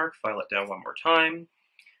impression mark, file it down one more time,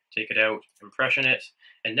 take it out, impression it,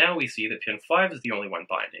 and now we see that pin 5 is the only one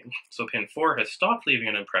binding. So pin 4 has stopped leaving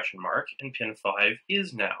an impression mark, and pin 5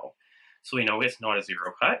 is now. So we know it's not a 0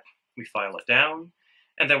 cut, we file it down,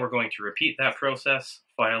 and then we're going to repeat that process,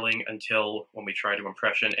 filing until when we try to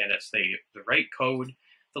impression and it's the right code,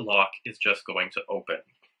 the lock is just going to open.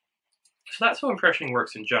 So that's how impressioning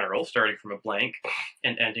works in general, starting from a blank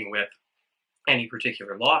and ending with any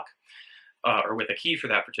particular lock, or with a key for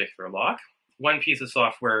that particular lock. One piece of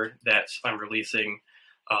software that I'm releasing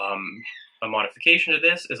a modification to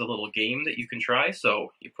this is a little game that you can try.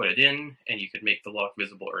 So you put it in and you can make the lock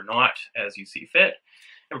visible or not as you see fit,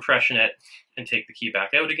 impression it, and take the key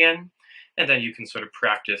back out again. And then you can sort of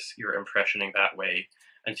practice your impressioning that way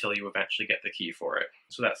until you eventually get the key for it.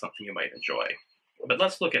 So that's something you might enjoy. But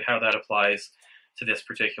let's look at how that applies to this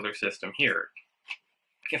particular system here.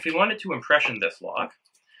 If we wanted to impression this lock,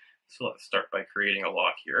 so let's start by creating a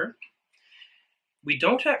lock here, we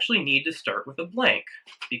don't actually need to start with a blank,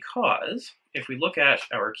 because if we look at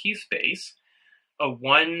our key space, a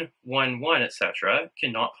 1, 1, 1, etc.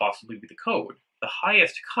 cannot possibly be the code. The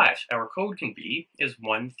highest cut our code can be is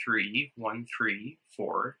 1, 3, 1, 3,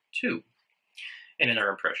 4, 2. And in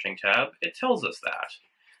our impressioning tab, it tells us that.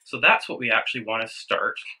 So that's what we actually want to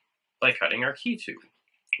start by cutting our key to.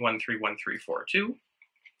 1, 3, 1, 3, 4, 2.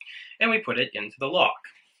 And we put it into the lock.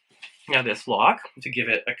 Now this lock, to give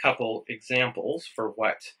it a couple examples for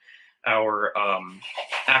what our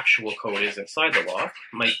actual code is inside the lock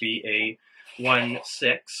might be a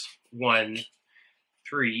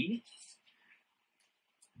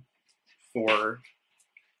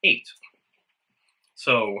 161348.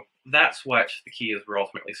 So that's what the key is we're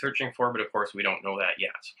ultimately searching for, but of course we don't know that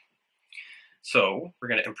yet. So we're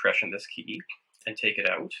going to impression this key and take it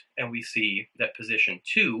out, and we see that position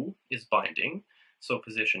 2 is binding, so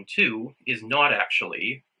position 2 is not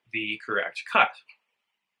actually the correct cut.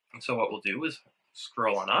 And so what we'll do is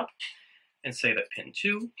scroll on up and say that pin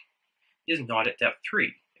 2 is not at depth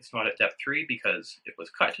 3. It's not at depth 3 because it was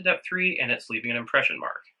cut to depth 3 and it's leaving an impression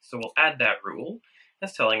mark. So we'll add that rule.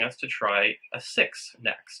 That's telling us to try a 6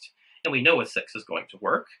 next. And we know a 6 is going to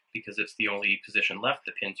work because it's the only position left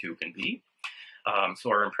that pin 2 can be. So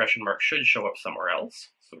our impression mark should show up somewhere else.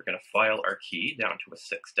 So we're going to file our key down to a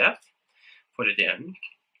 6 depth, put it in,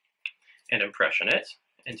 and impression it,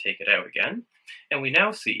 and take it out again. And we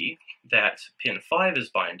now see that pin 5 is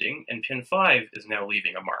binding, and pin 5 is now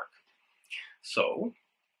leaving a mark. So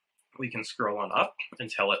we can scroll on up and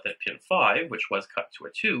tell it that pin 5, which was cut to a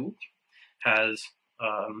 2, has,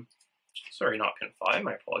 sorry, not pin 5,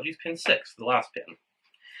 my apologies, pin 6, the last pin.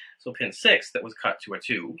 So pin 6 that was cut to a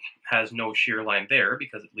 2 has no shear line there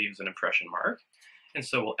because it leaves an impression mark. And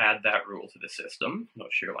so we'll add that rule to the system, no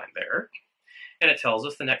shear line there. And it tells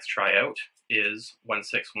us the next tryout is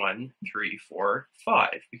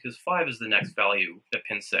 161345 because 5 is the next value that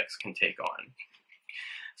pin 6 can take on.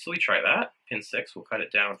 So we try that. Pin 6, we'll cut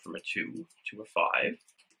it down from a 2 to a 5,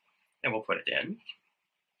 and we'll put it in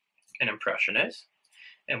and impression it.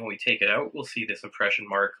 And when we take it out, we'll see this impression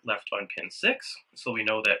mark left on pin 6. So we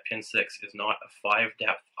know that pin 6 is not a 5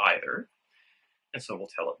 depth either. And so we'll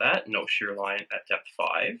tell it that, no shear line at depth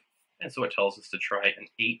 5. And so it tells us to try an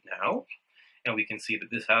 8 now. And we can see that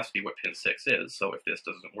this has to be what pin 6 is. So if this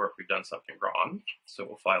doesn't work, we've done something wrong. So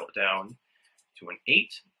we'll file it down to an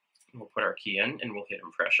 8. And we'll put our key in and we'll hit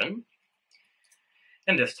impression.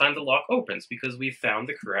 And this time the lock opens because we've found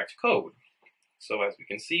the correct code. So as we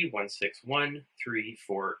can see,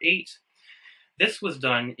 161348. This was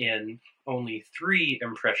done in only 3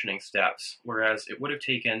 impressioning steps, whereas it would have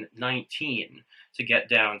taken 19 to get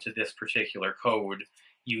down to this particular code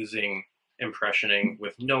using impressioning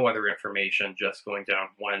with no other information, just going down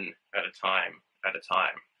one at a time.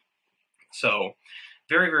 So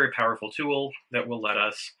very, very powerful tool that will let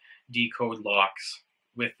us decode locks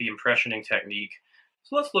with the impressioning technique.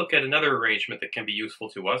 So let's look at another arrangement that can be useful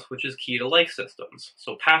to us, which is key-to-like systems.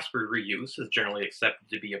 So password reuse is generally accepted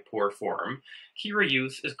to be a poor form. Key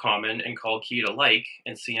reuse is common and called key-to-like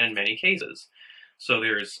and seen in many cases. So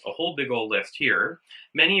there's a whole big old list here.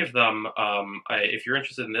 Many of them, if you're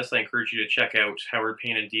interested in this, I encourage you to check out Howard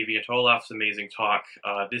Payne and Deviant Olaf's amazing talk,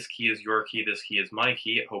 This Key is Your Key, This Key is My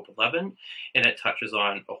Key at Hope 11, and it touches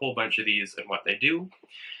on a whole bunch of these and what they do.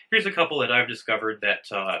 Here's a couple that I've discovered that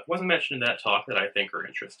wasn't mentioned in that talk that I think are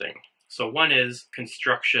interesting. So one is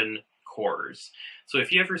construction cores. So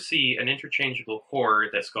if you ever see an interchangeable core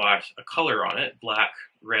that's got a color on it, black,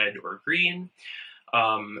 red, or green,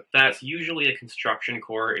 that's usually a construction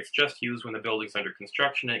core. It's just used when the building's under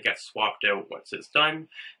construction and it gets swapped out once it's done.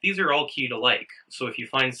 These are all key-to-like. So if you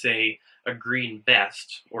find, say, a green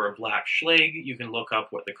best or a black schleg, you can look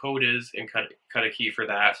up what the code is and cut a key for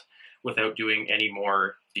that without doing any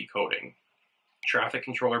more decoding. Traffic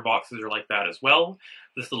controller boxes are like that as well.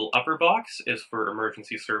 This little upper box is for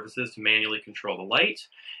emergency services to manually control the light,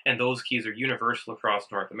 and those keys are universal across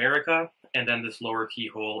North America. And then this lower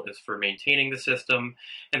keyhole is for maintaining the system,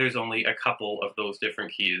 and there's only a couple of those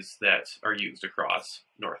different keys that are used across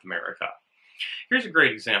North America. Here's a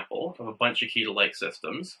great example of a bunch of key-to-like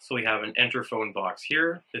systems. So we have an Enterphone box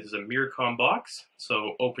here. This is a Mircom box.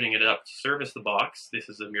 So opening it up to service the box, this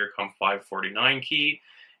is a Mircom 549 key,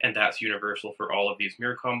 and that's universal for all of these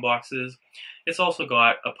Mircom boxes. It's also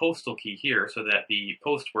got a postal key here so that the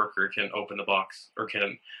post worker can open the box or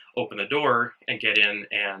can open the door and get in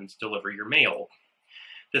and deliver your mail.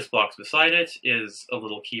 This box beside it is a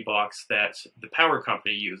little key box that the power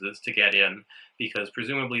company uses to get in because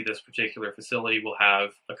presumably this particular facility will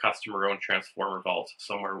have a customer-owned transformer vault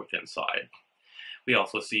somewhere within inside. We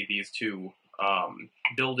also see these two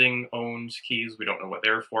building-owned keys. We don't know what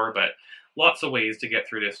they're for, but lots of ways to get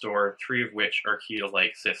through this door, 3 of which are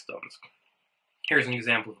key-to-like systems. Here's an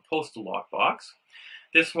example of a postal lock box.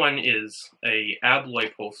 This one is a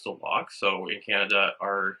Abloy postal lock. So in Canada,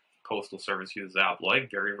 our postal service uses Abloy.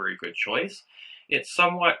 Very, very good choice. It's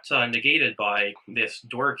somewhat negated by this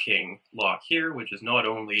Door King lock here, which is not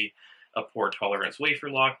only a poor tolerance wafer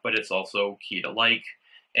lock, but it's also key-to-like.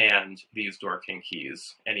 And these Door King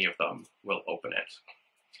keys, any of them will open it.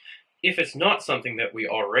 If it's not something that we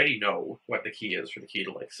already know what the key is for the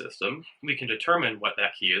key-to-like system, we can determine what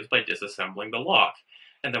that key is by disassembling the lock.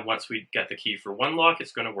 And then once we get the key for one lock,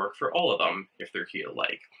 it's going to work for all of them if they're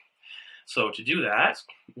key-to-like. So to do that,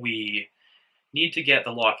 we need to get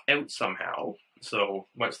the lock out somehow. So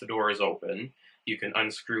once the door is open, you can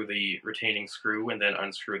unscrew the retaining screw and then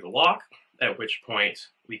unscrew the lock, at which point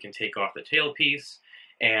we can take off the tailpiece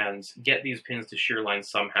and get these pins to shear line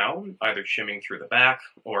somehow, either shimming through the back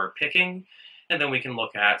or picking, and then we can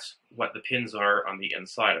look at what the pins are on the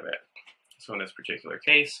inside of it. So in this particular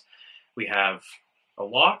case, we have a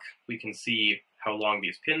lock. We can see how long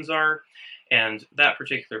these pins are, and that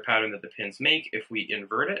particular pattern that the pins make, if we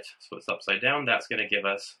invert it, so it's upside down, that's going to give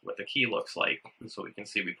us what the key looks like. And so we can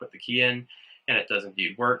see we put the key in, and it does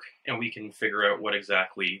indeed work, and we can figure out what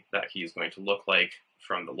exactly that key is going to look like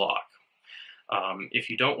from the lock. If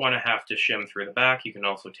you don't want to have to shim through the back, you can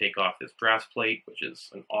also take off this brass plate, which is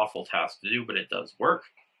an awful task to do, but it does work.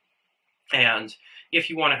 And if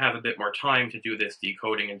you want to have a bit more time to do this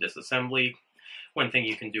decoding and disassembly, one thing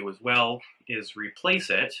you can do as well is replace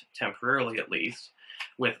it, temporarily at least,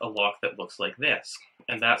 with a lock that looks like this.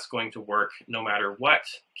 And that's going to work no matter what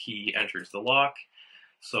key enters the lock.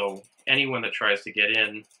 So anyone that tries to get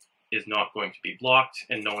in is not going to be blocked,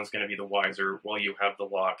 and no one's going to be the wiser while you have the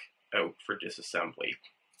lock out for disassembly.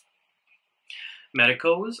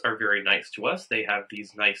 Medicos are very nice to us. They have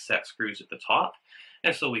these nice set screws at the top,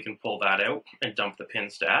 and so we can pull that out and dump the pin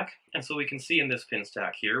stack. And so we can see in this pin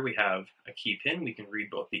stack here, we have a key pin. We can read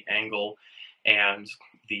both the angle and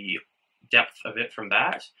the depth of it from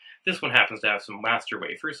that. This one happens to have some master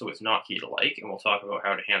wafers, so it's not key-to-like, and we'll talk about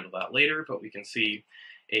how to handle that later, but we can see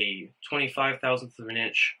a 25,000th of an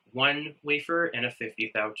inch 1 wafer and a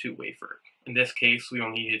 50 thou 2 wafer. In this case, we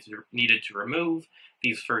only needed to remove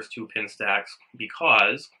these first two pin stacks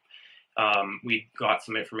because we got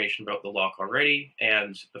some information about the lock already,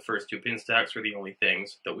 and the first two pin stacks were the only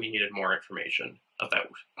things that we needed more information about.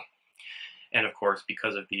 And of course,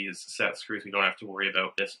 because of these set screws, we don't have to worry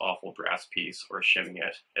about this awful brass piece or shimming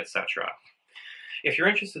it, etc. If you're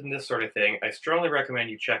interested in this sort of thing, I strongly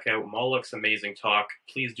recommend you check out Moloch's amazing talk,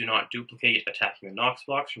 Please Do Not Duplicate Attacking the Knox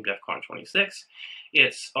Box from DEF CON 26.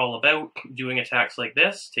 It's all about doing attacks like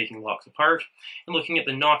this, taking locks apart, and looking at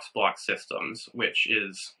the Knox block systems, which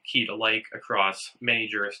is key-to-like across many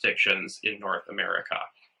jurisdictions in North America.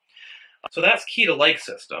 So that's key-to-like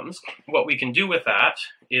systems. What we can do with that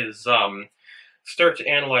is start to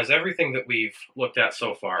analyze everything that we've looked at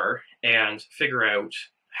so far and figure out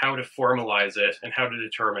how to formalize it and how to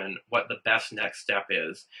determine what the best next step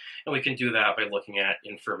is. And we can do that by looking at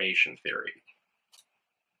information theory.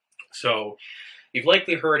 So you've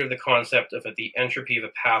likely heard of the concept of the entropy of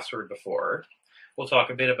a password before. We'll talk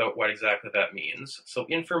a bit about what exactly that means. So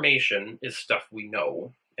information is stuff we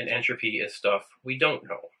know, and entropy is stuff we don't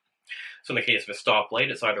know. So in the case of a stoplight,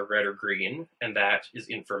 it's either red or green, and that is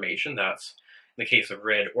information. That's, in the case of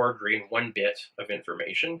red or green, 1 bit of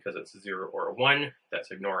information, because it's a 0 or a 1, that's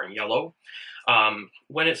ignoring yellow.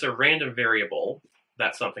 When it's a random variable,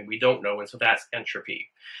 that's something we don't know, and so that's entropy.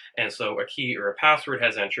 And so a key or a password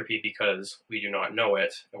has entropy because we do not know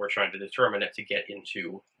it, and we're trying to determine it to get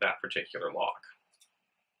into that particular lock.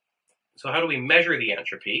 So how do we measure the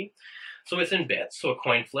entropy? So it's in bits, so a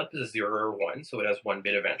coin flip is a 0 or 1, so it has 1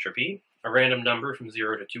 bit of entropy. A random number from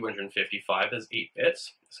 0 to 255 has 8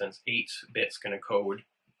 bits, since 8 bits can encode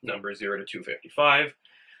numbers 0 to 255.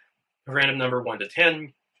 A random number 1 to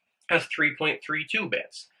 10 has 3.32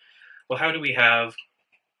 bits. Well, how do we have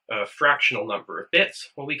a fractional number of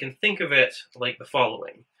bits? Well, we can think of it like the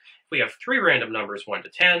following. If we have 3 random numbers 1 to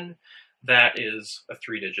 10, that is a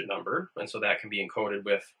 3-digit number, and so that can be encoded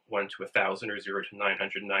with 1 to 1000 or 0 to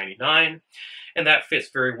 999, and that fits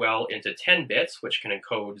very well into 10 bits, which can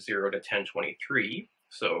encode 0 to 1023,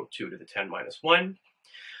 so 2 to the 10 minus 1.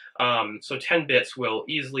 So 10 bits will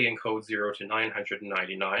easily encode 0 to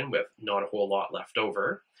 999 with not a whole lot left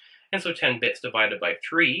over, and so 10 bits divided by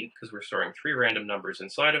 3, because we're storing 3 random numbers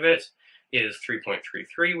inside of it, is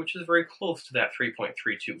 3.33, which is very close to that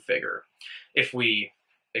 3.32 figure. If we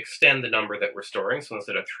extend the number that we're storing, so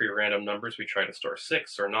instead of 3 random numbers, we try to store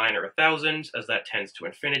 6 or 9 or 1000, as that tends to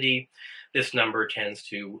infinity. This number tends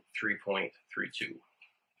to 3.32.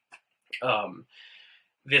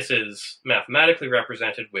 This is mathematically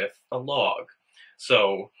represented with a log.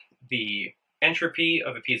 So the entropy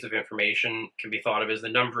of a piece of information can be thought of as the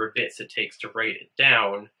number of bits it takes to write it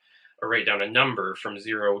down, or write down a number from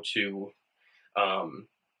 0 to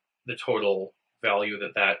the total value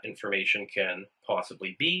that that information can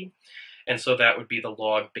possibly be. And so that would be the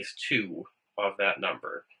log base 2 of that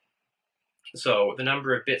number. So the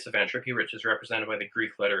number of bits of entropy, which is represented by the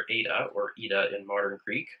Greek letter eta, or eta in modern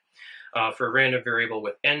Greek, for a random variable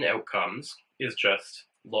with n outcomes is just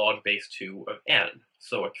log base 2 of n.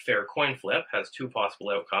 So a fair coin flip has two possible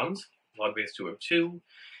outcomes. Log base 2 of 2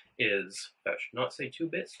 is, that should not say 2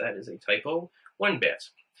 bits, that is a typo, 1 bit.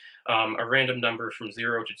 A random number from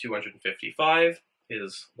 0 to 255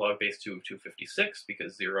 is log base 2 of 256,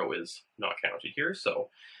 because 0 is not counted here, so,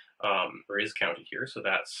 or is counted here, so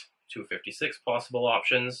that's 256 possible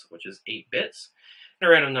options, which is 8 bits. And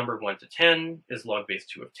a random number 1 to 10 is log base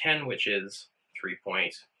 2 of 10, which is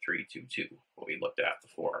 3.322, what we looked at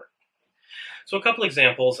before. So a couple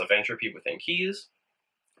examples of entropy within keys.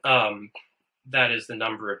 That is the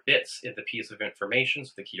number of bits in the piece of information,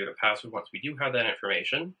 so the key or the password once we do have that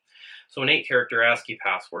information. So an 8-character ASCII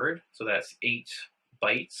password, so that's 8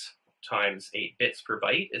 bytes times 8 bits per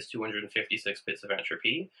byte is 256 bits of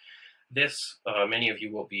entropy. This, many of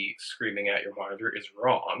you will be screaming at your monitor, is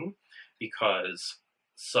wrong, because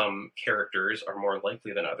some characters are more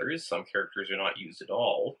likely than others. Some characters are not used at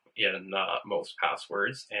all in most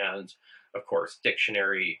passwords, and of course,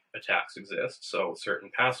 dictionary attacks exist, so certain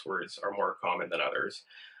passwords are more common than others.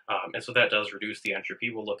 And so that does reduce the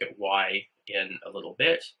entropy. We'll look at why in a little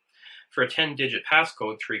bit. For a 10-digit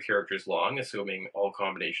passcode, 3 characters long, assuming all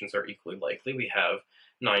combinations are equally likely, we have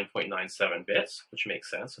 9.97 bits, which makes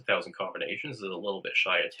sense. 1,000 combinations is a little bit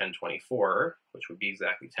shy of 1024, which would be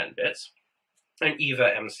exactly 10 bits. And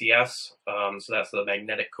EVA MCS, so that's the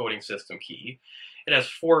magnetic coding system key. It has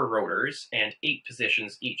 4 rotors and 8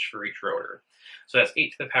 positions each for each rotor. So that's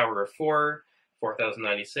 8 to the power of 4,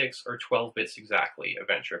 4096, or 12 bits exactly of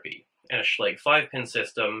entropy. And a Schlage 5-pin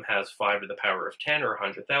system has 5 to the power of 10, or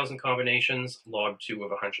 100,000 combinations. Log 2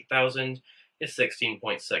 of 100,000 is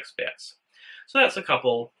 16.6 bits. So that's a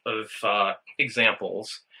couple of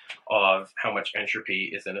examples of how much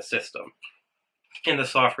entropy is in a system. In the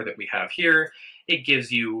software that we have here, it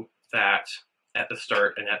gives you that at the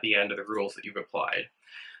start and at the end of the rules that you've applied.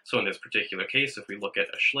 So in this particular case, if we look at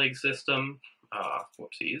a Schlage system,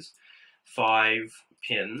 5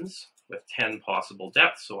 pins with 10 possible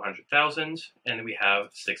depths, so 100,000, and we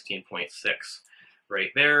have 16.6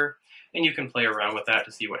 right there. And you can play around with that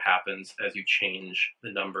to see what happens as you change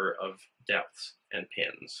the number of depths and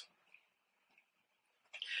pins.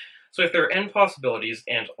 So if there are n possibilities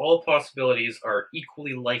and all possibilities are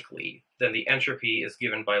equally likely, then the entropy is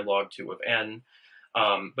given by log 2 of n.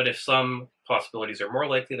 But if some possibilities are more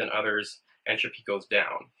likely than others, entropy goes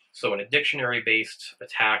down. So in a dictionary-based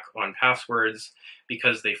attack on passwords,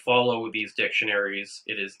 because they follow these dictionaries,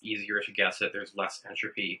 it is easier to guess it. There's less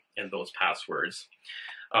entropy in those passwords.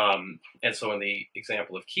 And so in the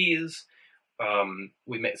example of keys,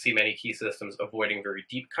 we may see many key systems avoiding very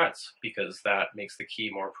deep cuts because that makes the key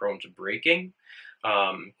more prone to breaking.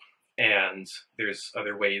 And there's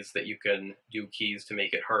other ways that you can do keys to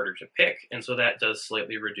make it harder to pick, and so that does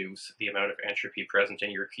slightly reduce the amount of entropy present in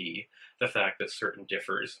your key, the fact that certain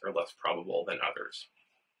differs are less probable than others.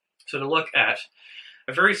 So to look at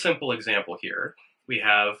a very simple example here, we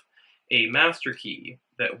have a master key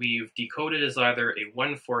that we've decoded as either a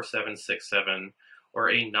 14767 or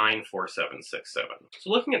a 94767. So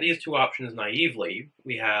looking at these two options naively,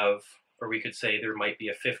 we have, or we could say there might be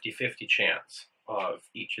a 50-50 chance of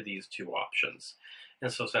each of these two options.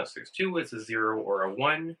 And so since there's 2, it's a 0 or a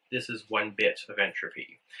 1. This is 1 bit of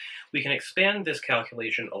entropy. We can expand this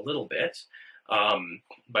calculation a little bit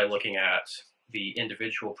by looking at the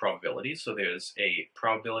individual probabilities. So there's a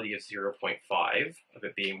probability of 0.5 of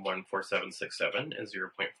it being 14767 and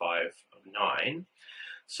 0.5 of 9.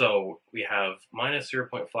 So we have minus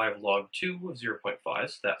 0.5 log 2 of 0.5,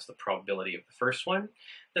 so that's the probability of the first one.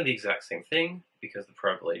 Then the exact same thing, because the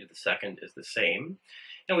probability of the second is the same.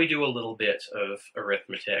 And we do a little bit of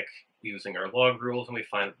arithmetic using our log rules, and we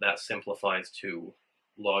find that that simplifies to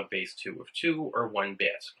log base 2 of 2, or 1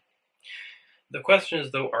 bit. The question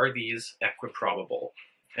is, though, are these equiprobable?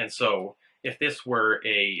 And so if this were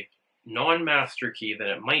a non-master key, then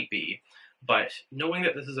it might be. But knowing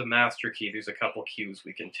that this is a master key, there's a couple cues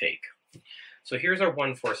we can take. So here's our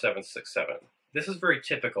 14767. This is very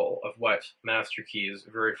typical of what master keys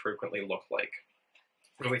very frequently look like.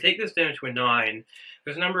 When we take this down to a 9,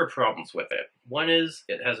 there's a number of problems with it. One is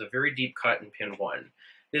it has a very deep cut in pin 1.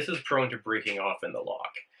 This is prone to breaking off in the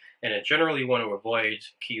lock. And in general, you want to avoid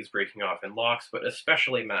keys breaking off in locks, but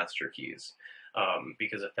especially master keys.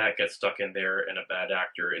 Because if that gets stuck in there and a bad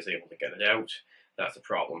actor is able to get it out, that's a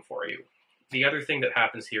problem for you. The other thing that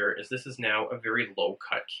happens here is this is now a very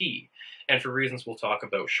low-cut key. And for reasons we'll talk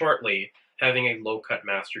about shortly, having a low-cut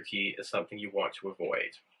master key is something you want to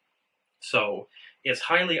avoid. So it's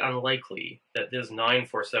highly unlikely that this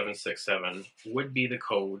 94767 would be the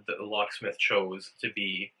code that the locksmith chose to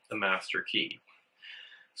be the master key.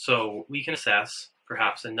 So we can assess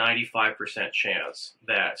perhaps a 95% chance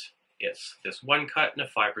that it's this 1 cut and a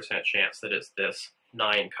 5% chance that it's this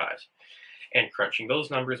 9 cut. And crunching those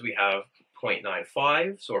numbers, we have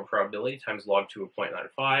 0.95, so our probability times log 2 of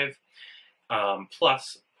 0.95,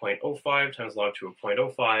 plus 0.05 times log 2 of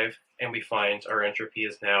 0.05, and we find our entropy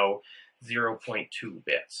is now 0.2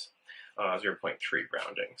 bits, 0.3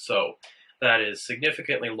 rounding. So that is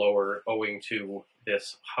significantly lower owing to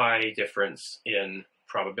this high difference in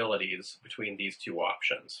probabilities between these two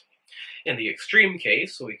options. In the extreme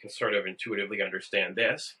case, so we can sort of intuitively understand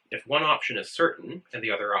this, if one option is certain and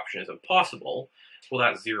the other option is impossible, well,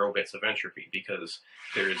 that's 0 bits of entropy because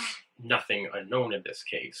there's nothing unknown in this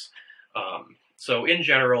case. So in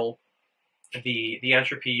general, the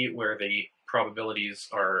entropy where the probabilities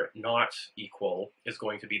are not equal is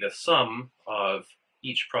going to be the sum of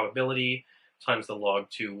each probability times the log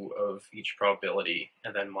 2 of each probability,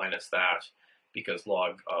 and then minus that, because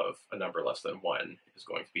log of a number less than 1 is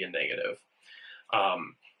going to be a negative.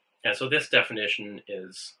 And so this definition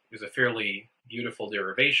is a fairly beautiful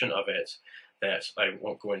derivation of it that I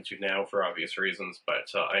won't go into now for obvious reasons, but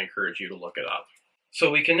I encourage you to look it up.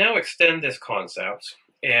 So we can now extend this concept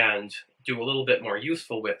and do a little bit more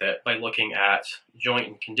useful with it by looking at joint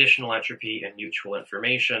and conditional entropy and mutual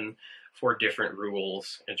information for different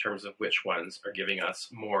rules in terms of which ones are giving us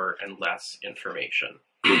more and less information.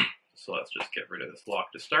 So let's just get rid of this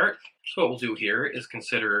block to start. So what we'll do here is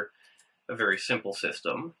consider a very simple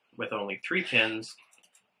system with only 3 pins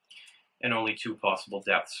and only 2 possible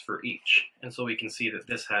depths for each. And so we can see that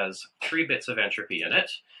this has 3 bits of entropy in it,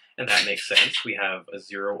 and that makes sense. We have a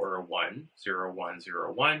 0 or a 1, 0, 1,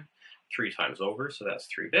 0, 1, 3 times over, so that's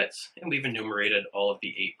 3 bits. And we've enumerated all of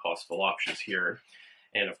the 8 possible options here.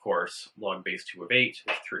 And of course, log base 2 of 8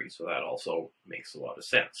 is 3, so that also makes a lot of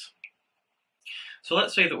sense. So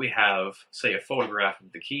let's say that we have, say, a photograph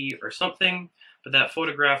of the key or something, but that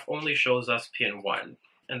photograph only shows us pin 1,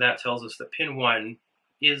 and that tells us that pin 1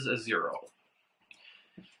 is a 0.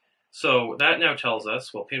 So that now tells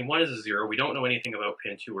us, well, pin 1 is a 0, we don't know anything about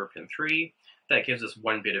pin 2 or pin 3, that gives us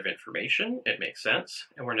 1 bit of information, it makes sense,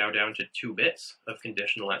 and we're now down to 2 bits of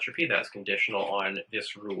conditional entropy. That's conditional on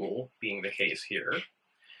this rule being the case here.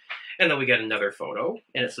 And then we get another photo,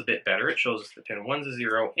 and it's a bit better. It shows us that pin 1 is a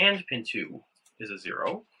 0 and pin 2 is a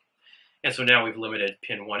 0. And so now we've limited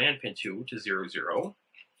pin 1 and pin 2 to 0, 0.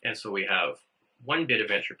 And so we have 1 bit of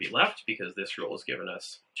entropy left because this rule has given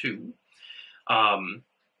us 2. And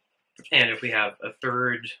if we have a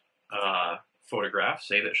third photograph,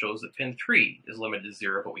 say, that shows that pin 3 is limited to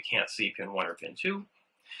 0, but we can't see pin 1 or pin 2,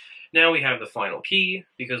 now we have the final key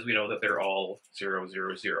because we know that they're all 0,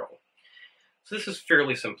 0, 0. So this is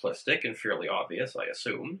fairly simplistic and fairly obvious, I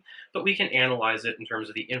assume, but we can analyze it in terms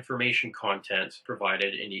of the information content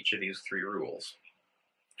provided in each of these 3 rules.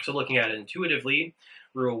 So looking at it intuitively,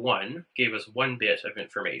 Rule 1 gave us 1 bit of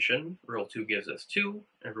information, Rule 2 gives us 2,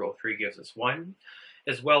 and Rule 3 gives us 1,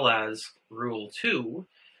 as well as Rule 2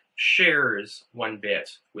 shares 1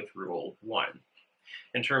 bit with Rule 1.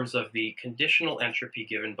 In terms of the conditional entropy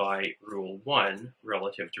given by Rule 1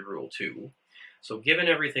 relative to Rule 2, so given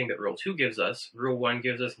everything that Rule 2 gives us, Rule 1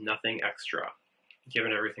 gives us nothing extra.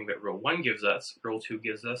 Given everything that Rule 1 gives us, Rule 2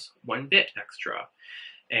 gives us 1 bit extra.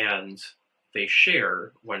 And they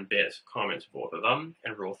share 1 bit common to both of them,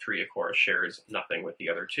 and Rule 3, of course, shares nothing with the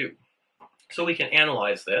other 2. So we can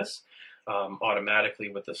analyze this automatically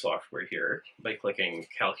with the software here by clicking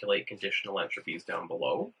Calculate Conditional Entropies down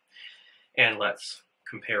below. And let's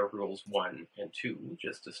compare Rules 1 and 2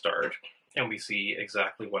 just to start. And we see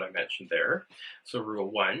exactly what I mentioned there. So Rule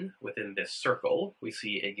 1, within this circle, we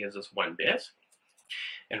see it gives us 1 bit.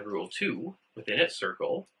 And Rule 2, within its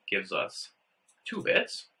circle, gives us 2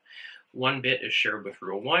 bits. 1 bit is shared with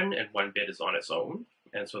Rule 1, and 1 bit is on its own.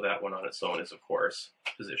 And so that one on its own is, of course,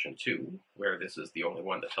 position 2, where this is the only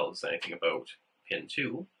one that tells us anything about pin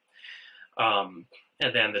 2.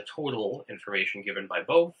 And then the total information given by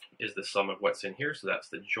both is the sum of what's in here, so that's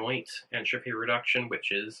the joint entropy reduction,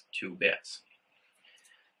 which is 2 bits.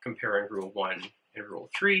 Comparing Rule 1 and Rule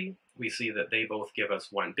 3, we see that they both give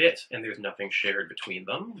us 1 bit, and there's nothing shared between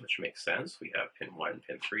them, which makes sense. We have pin 1,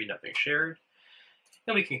 pin 3, nothing shared.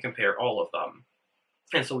 And we can compare all of them.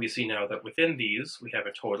 And so we see now that within these, we have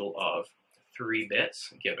a total of 3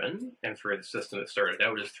 bits given, and for the system that started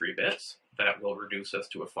out as 3 bits, that will reduce us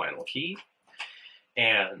to a final key.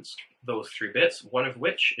 And those 3 bits, one of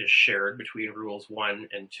which is shared between Rules 1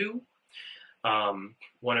 and 2,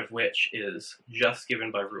 one of which is just given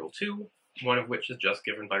by Rule 2, one of which is just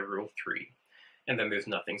given by rule 3. And then there's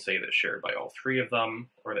nothing, say, that's shared by all 3 of them,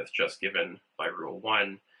 or that's just given by rule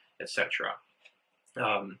 1, etc.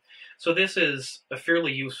 So this is a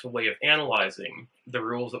fairly useful way of analyzing the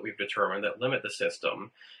rules that we've determined that limit the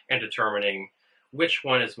system and determining which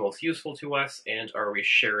one is most useful to us and are we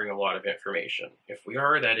sharing a lot of information. If we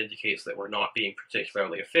are, that indicates that we're not being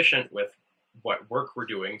particularly efficient with what work we're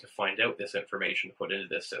doing to find out this information to put into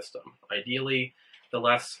this system. Ideally, the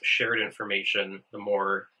less shared information, the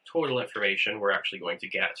more total information we're actually going to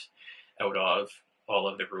get out of all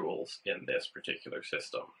of the rules in this particular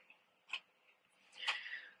system.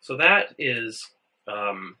 So that is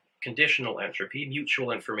conditional entropy.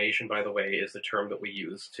 Mutual information, by the way, is the term that we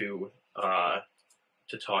use to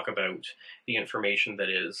talk about the information that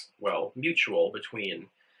is, well, mutual between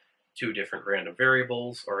 2 different random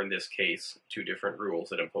variables, or in this case, 2 different rules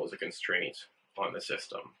that impose a constraint on the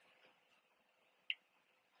system.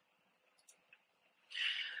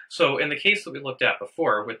 So in the case that we looked at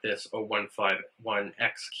before with this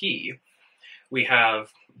 0151x key, we have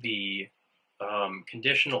the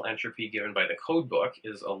conditional entropy given by the codebook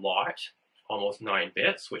is a lot, almost 9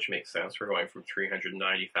 bits, which makes sense. We're going from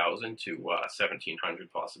 390,000 to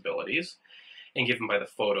 1,700 possibilities. And given by the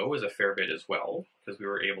photo is a fair bit as well, because we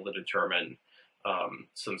were able to determine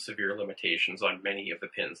some severe limitations on many of the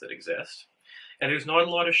pins that exist. And there's not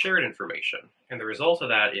a lot of shared information. And the result of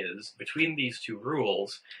that is, between these 2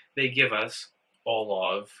 rules, they give us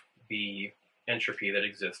all of the entropy that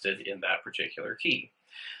existed in that particular key.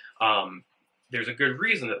 There's a good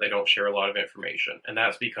reason that they don't share a lot of information, and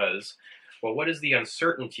that's because, well, what is the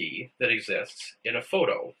uncertainty that exists in a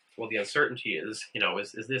photo? Well, the uncertainty is,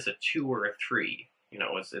 is this a 2 or a 3?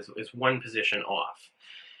 Is one position off?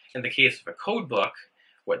 In the case of a code book,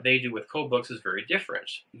 what they do with code books is very different.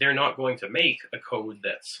 They're not going to make a code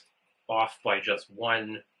that's off by just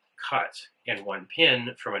 1 cut and 1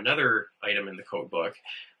 pin from another item in the code book.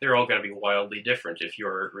 They're all going to be wildly different if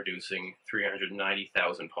you're reducing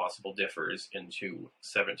 390,000 possible differs into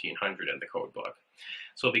 1,700 in the code book.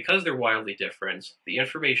 So because they're wildly different, the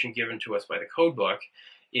information given to us by the code book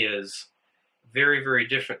is very, very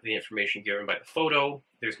different than the information given by the photo.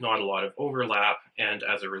 There's not a lot of overlap, and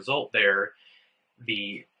as a result there,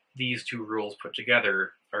 these 2 rules put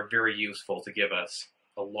together are very useful to give us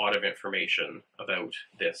a lot of information about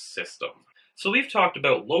this system. So we've talked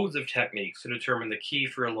about loads of techniques to determine the key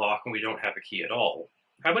for a lock when we don't have a key at all.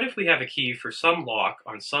 How about if we have a key for some lock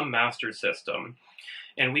on some mastered system,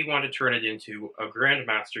 and we want to turn it into a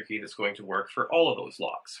grandmaster key that's going to work for all of those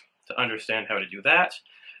locks? To understand how to do that,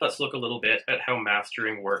 let's look a little bit at how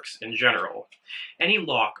mastering works in general. Any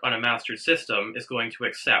lock on a mastered system is going to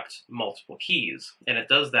accept multiple keys, and it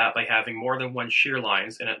does that by having more than 1 shear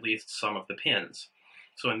lines in at least some of the pins.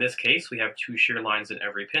 So in this case, we have 2 shear lines in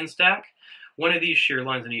every pin stack. One of these shear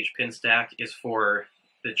lines in each pin stack is for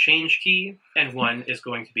the change key, and one is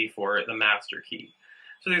going to be for the master key.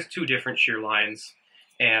 So there's 2 different shear lines,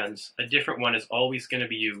 and a different one is always going to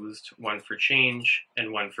be used, one for change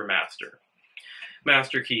and one for master.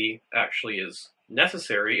 Master key actually is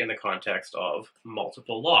necessary in the context of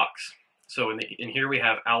multiple locks. So in here we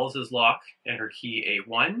have Alice's lock and her key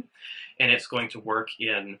A1, and it's going to work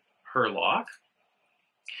in her lock.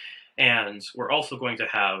 And we're also going to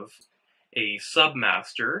have a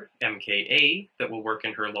submaster, MKA, that will work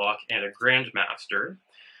in her lock, and a grandmaster.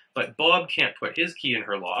 But Bob can't put his key in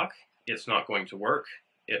her lock. It's not going to work.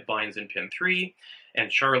 It binds in pin 3, and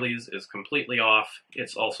Charlie's is completely off.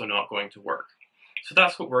 It's also not going to work. So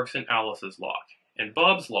that's what works in Alice's lock. In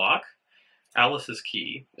Bob's lock, Alice's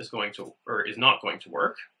key is not going to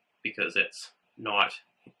work because it's not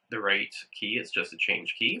the right key, it's just a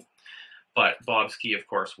change key. But Bob's key, of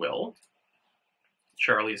course, will.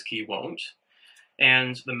 Charlie's key won't.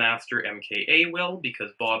 And the master MKA will,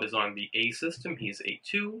 because Bob is on the A system, he's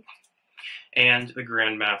A2. And the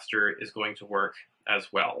grandmaster is going to work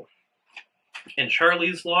as well. In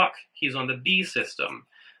Charlie's lock, he's on the B system,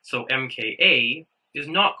 so MKA is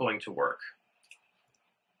not going to work.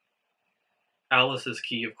 Alice's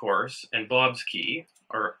key, of course, and Bob's key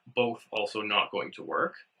are both also not going to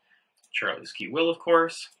work. Charlie's key will, of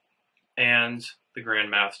course, and the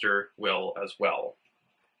grandmaster will as well.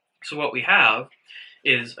 So what we have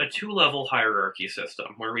is a 2-level hierarchy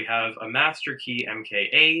system where we have a master key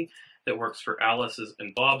MKA that works for Alice's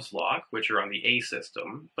and Bob's lock, which are on the A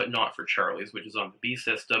system, but not for Charlie's, which is on the B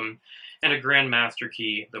system, and a grandmaster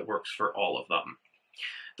key that works for all of them.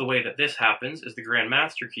 The way that this happens is the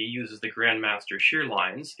grandmaster key uses the grandmaster shear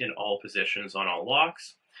lines in all positions on all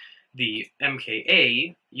locks. The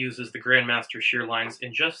MKA uses the grandmaster shear lines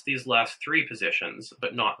in just these last 3 positions,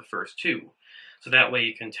 but not the first 2. So that way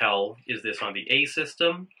you can tell, is this on the A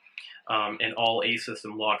system? And all A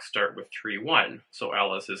system locks start with 3-1. So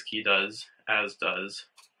Alice's key does, as does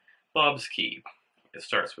Bob's key. It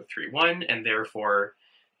starts with 3-1, and therefore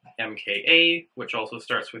MKA, which also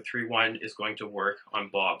starts with 3-1, is going to work on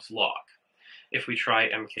Bob's lock. If we try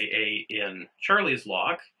MKA in Charlie's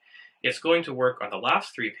lock, it's going to work on the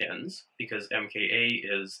last 3 pins, because MKA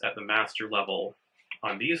is at the master level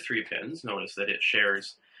on these 3 pins. Notice that it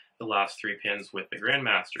shares the last 3 pins with the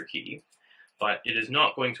Grandmaster key, but it is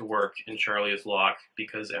not going to work in Charlie's lock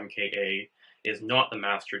because MKA is not the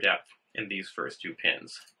master depth in these first 2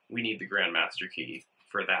 pins. We need the Grandmaster key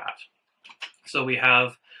for that. So we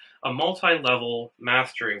have a multi-level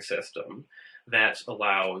mastering system that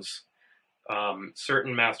allows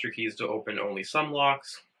certain master keys to open only some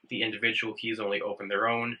locks, the individual keys only open their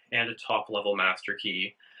own, and a top-level master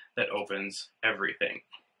key that opens everything.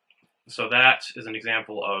 So that is an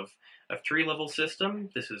example of a 3-level system.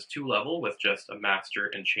 This is 2-level with just a master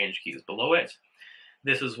and change keys below it.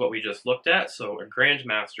 This is what we just looked at, so a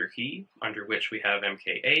Grandmaster key, under which we have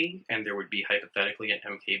MKA, and there would be hypothetically an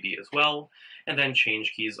MKB as well, and then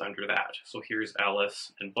change keys under that. So here's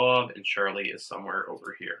Alice and Bob, and Charlie is somewhere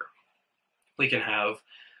over here. We can have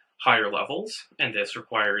higher levels, and this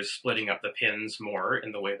requires splitting up the pins more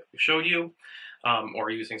in the way that we showed you, or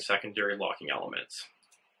using secondary locking elements.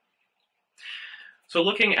 So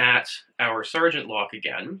looking at our Sargent lock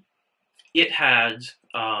again, it had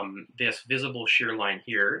this visible shear line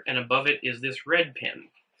here, and above it is this red pin.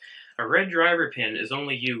 A red driver pin is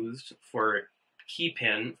only used for key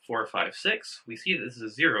pin 456. We see that this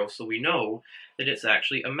is 0, so we know that it's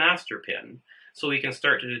actually a master pin. So we can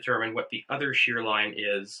start to determine what the other shear line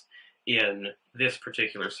is in this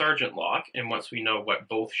particular Sargent lock, and once we know what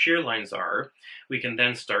both shear lines are, we can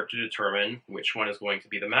then start to determine which one is going to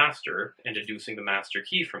be the master, and deducing the master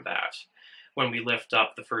key from that. When we lift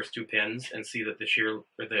up the first 2 pins and see that the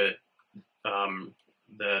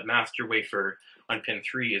master wafer on pin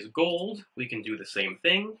 3 is gold, we can do the same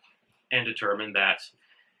thing and determine that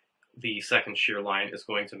the second shear line is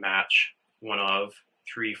going to match one of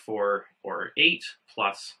 3, 4, or 8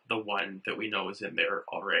 plus the 1 that we know is in there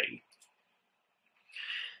already.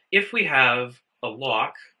 If we have a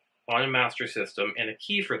lock on a master system and a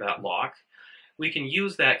key for that lock, we can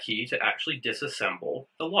use that key to actually disassemble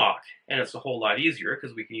the lock. And it's a whole lot easier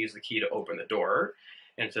because we can use the key to open the door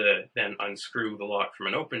and to then unscrew the lock from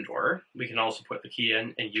an open door. We can also put the key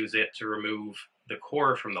in and use it to remove the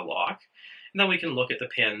core from the lock. And then we can look at the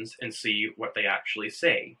pins and see what they actually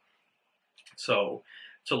say. So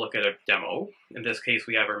to look at a demo, in this case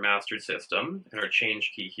we have our mastered system and our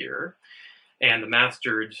change key here. And the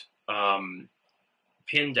mastered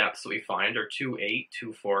pin depths that we find are 2, 8,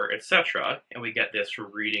 2, 4, etc. And we get this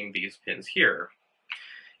from reading these pins here.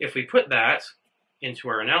 If we put that into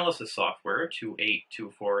our analysis software, 2, 8,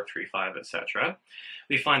 2, 4, 3, 5, etc.,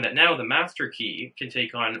 we find that now the master key can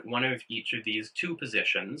take on one of each of these 2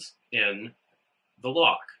 positions in the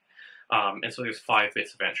lock. And so there's 5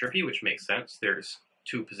 bits of entropy, which makes sense. There's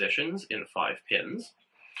 2 positions in 5 pins.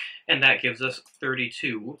 And that gives us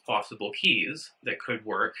 32 possible keys that could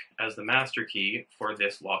work as the master key for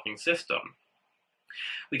this locking system.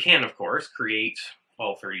 We can, of course, create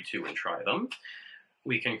all 32 and try them.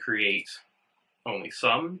 We can create only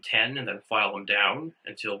some, 10, and then file them down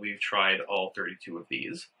until we've tried all 32 of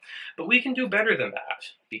these. But we can do better than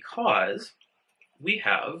that because we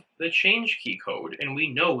have the change key code, and we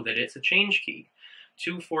know that it's a change key,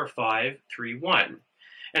 24531.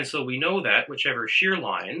 And so we know that whichever shear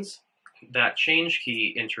lines that change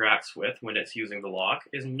key interacts with when it's using the lock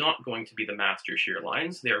is not going to be the master shear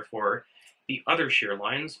lines, therefore the other shear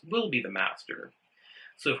lines will be the master.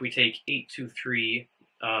 So if we take if we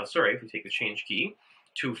take the change key,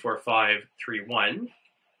 24531,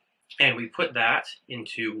 and we put that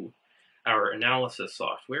into our analysis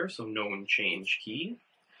software, so known change key,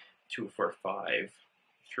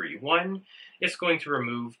 24531, it's going to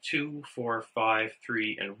remove 2, 4, 5,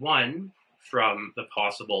 3, and 1 from the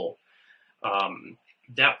possible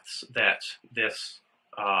depths that this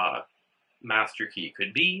master key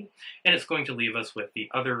could be, and it's going to leave us with the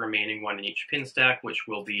other remaining one in each pin stack, which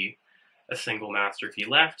will be a single master key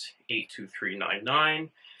left,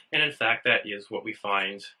 82399, and in fact that is what we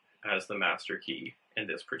find as the master key in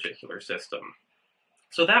this particular system.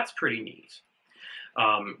 So that's pretty neat.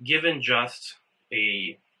 Given just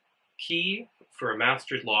a key for a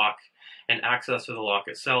mastered lock and access to the lock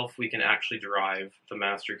itself, we can actually derive the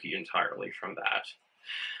master key entirely from that.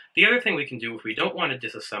 The other thing we can do if we don't want to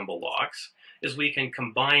disassemble locks is we can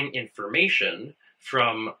combine information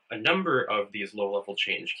from a number of these low-level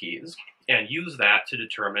change keys and use that to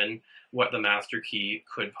determine what the master key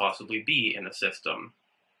could possibly be in a system.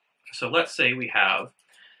 So let's say we have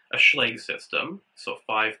a Schlage system, so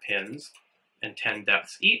 5 pins and 10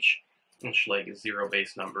 depths each, and Schlage is 0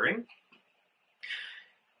 base numbering.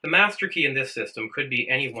 The master key in this system could be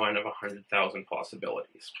any one of 100,000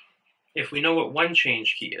 possibilities. If we know what one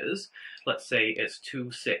change key is, let's say it's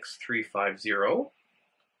 26350,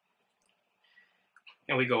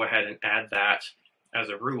 and we go ahead and add that as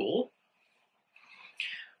a rule,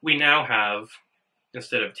 we now have,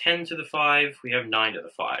 instead of 10 to the 5, we have 9 to the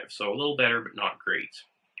 5, so a little better but not great.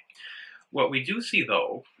 What we do see,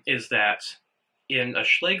 though, is that in a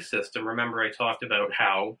Schlage system, remember I talked about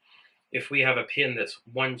how if we have a pin that's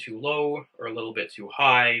one too low or a little bit too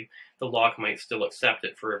high, the lock might still accept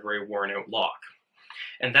it for a very worn-out lock.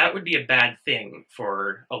 And that would be a bad thing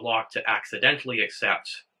for a lock to accidentally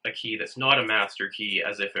accept a key that's not a master key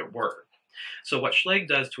as if it were. So what Schlage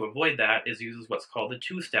does to avoid that is uses what's called a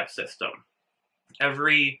two-step system.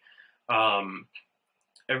 Every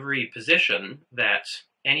position that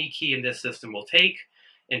any key in this system will take,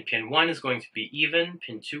 in pin 1 is going to be even,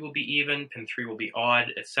 pin 2 will be even, pin 3 will be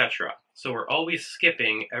odd, etc. So we're always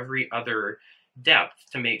skipping every other depth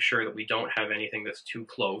to make sure that we don't have anything that's too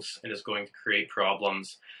close and is going to create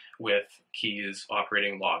problems with keys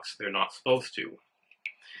operating locks they're not supposed to.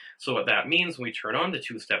 So what that means when we turn on the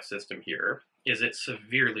two-step system here is it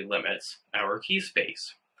severely limits our key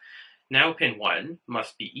space. Now pin 1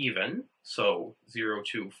 must be even, so 0,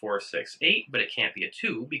 2, 4, 6, 8, but it can't be a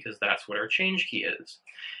 2 because that's what our change key is.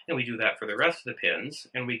 And we do that for the rest of the pins,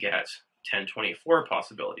 and we get 1024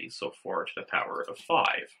 possibilities, so 4 to the power of 5.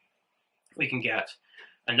 We can get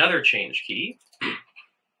another change key,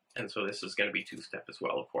 and so this is going to be two-step as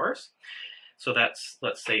well, of course. So that's,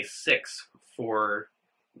 let's say, 6, 4,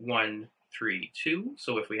 1, 3, 2.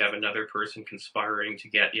 So if we have another person conspiring to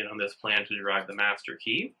get in on this plan to derive the master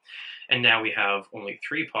key, and now we have only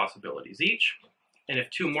 3 possibilities each, and if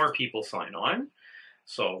 2 more people sign on,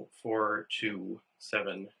 so 4, 2,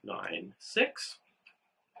 7, 9, 6,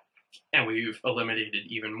 and we've eliminated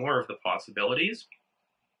even more of the possibilities,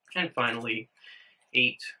 and finally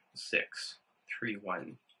 8, 6, 3,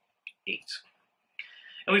 1, 8.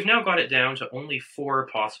 And we've now got it down to only 4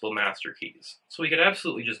 possible master keys. So we could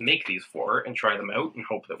absolutely just make these 4 and try them out and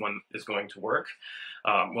hope that one is going to work.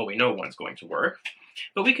 Well, we know one's going to work,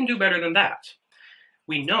 but we can do better than that.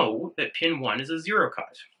 We know that pin 1 is a 0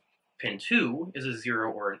 cut. Pin 2 is a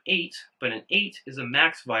 0 or an 8, but an 8 is a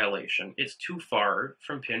max violation. It's too far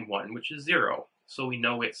from pin 1, which is 0, so we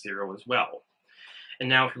know it's 0 as well. And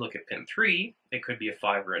now if you look at pin 3, it could be a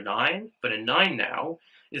 5 or a 9, but a 9 now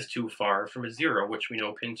is too far from a 0, which we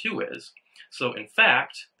know pin 2 is. So in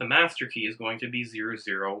fact, the master key is going to be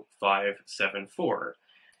 00574.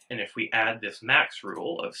 And if we add this max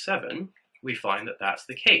rule of 7, we find that that's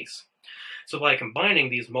the case. So by combining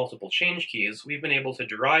these multiple change keys, we've been able to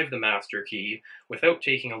derive the master key without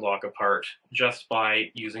taking a lock apart, just by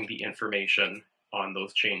using the information on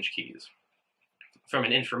those change keys. From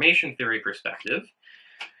an information theory perspective,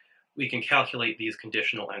 we can calculate these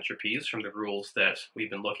conditional entropies from the rules that we've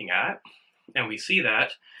been looking at, and we see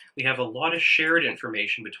that we have a lot of shared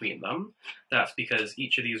information between them. That's because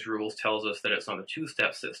each of these rules tells us that it's on the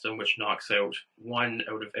two-step system, which knocks out 1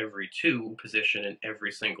 out of every 2 position in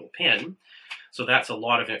every single pin. So that's a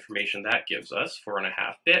lot of information that gives us,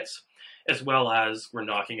 4.5 bits, as well as we're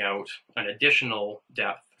knocking out an additional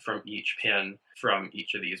depth from each pin from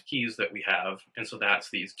each of these keys that we have, and so that's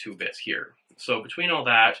these 2 bits here. So between all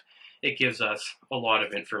that, it gives us a lot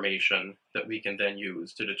of information that we can then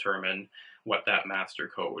use to determine what that master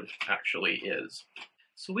code actually is.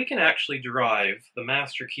 So we can actually derive the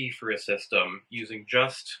master key for a system using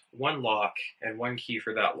just 1 lock and 1 key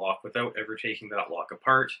for that lock without ever taking that lock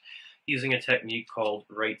apart, using a technique called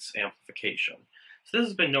Wright's amplification. So this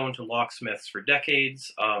has been known to locksmiths for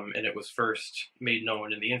decades, and it was first made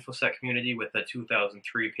known in the InfoSec community with a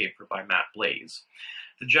 2003 paper by Matt Blaze.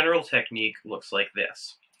 The general technique looks like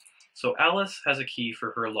this. So Alice has a key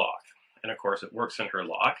for her lock, and of course it works in her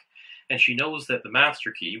lock, and she knows that the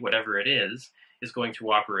master key, whatever it is going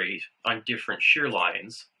to operate on different shear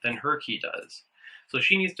lines than her key does. So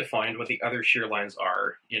she needs to find what the other shear lines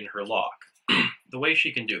are in her lock. The way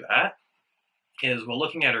she can do that is, while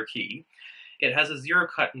looking at her key, it has a 0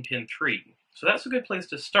 cut in pin 3. So that's a good place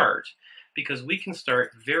to start, because we can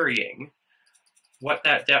start varying what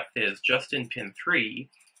that depth is just in pin 3,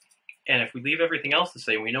 and if we leave everything else the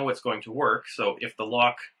same, we know it's going to work. So if the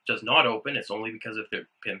lock does not open, it's only because of the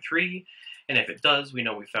pin 3, and if it does, we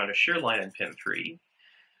know we found a shear line in pin 3.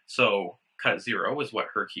 So cut 0 is what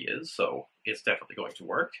her key is, so it's definitely going to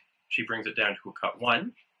work. She brings it down to a cut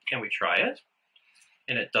 1, and we try it,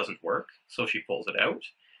 and it doesn't work, so she pulls it out,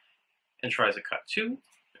 and tries a cut 2,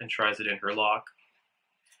 and tries it in her lock,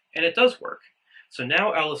 and it does work. So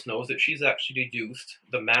now Alice knows that she's actually deduced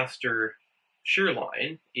the master shear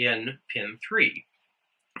line in pin 3.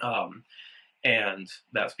 And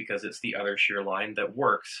that's because it's the other shear line that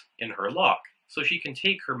works in her lock. So she can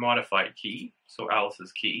take her modified key, so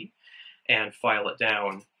Alice's key, and file it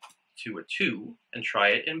down to a 2 and try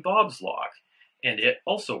it in Bob's lock. And it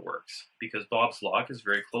also works, because Bob's lock is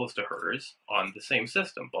very close to hers on the same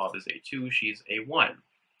system. Bob is A2, she's A1.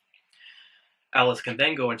 Alice can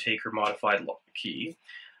then go and take her modified key.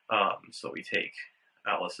 So we take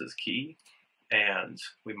Alice's key, and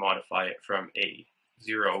we modify it from a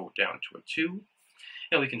 0 down to a 2,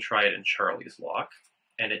 and we can try it in Charlie's lock,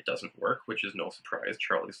 and it doesn't work, which is no surprise.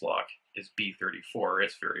 Charlie's lock is B34,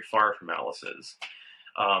 it's very far from Alice's,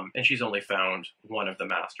 and she's only found one of the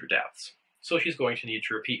master depths, so she's going to need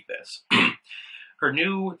to repeat this. Her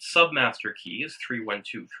new submaster key is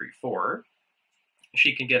 31234.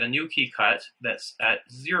 She can get a new key cut that's at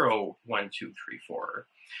 0, 1, 2, 3, 4,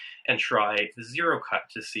 and try the 0 cut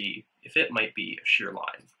to see if it might be a shear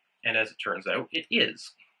line. And as it turns out, it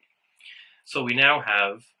is. So we now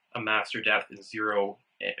have a master depth in 0,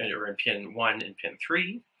 or in pin 1 and pin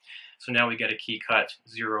 3. So now we get a key cut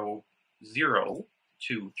 0, 0,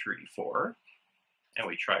 2, 3, 4, and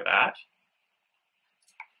we try that.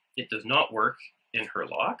 It does not work in her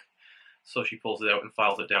lock, so she pulls it out and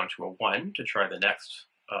files it down to a 1 to try the next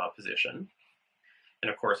position.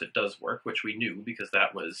 And of course it does work, which we knew because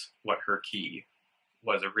that was what her key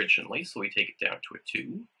was originally, so we take it down to a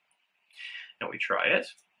 2. And we try it.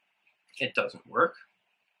 It doesn't work.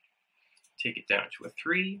 Take it down to a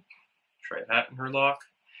 3. Try that in her lock.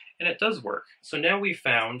 And it does work. So now we've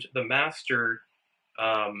found the master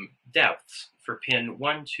depths for pin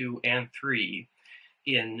 1, 2, and 3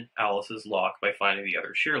 in Alice's lock by finding the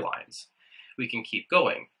other shear lines. We can keep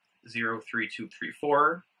going. 0, 3, 2, 3,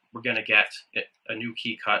 4. We're going to get a new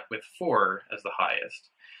key cut with 4 as the highest.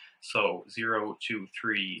 So 0, 2,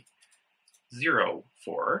 3, 0,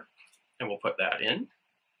 4. And we'll put that in,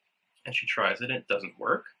 and she tries it, and it doesn't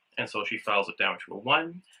work, and so she files it down to a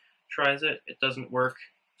 1, tries it, it doesn't work,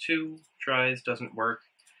 2, tries, doesn't work,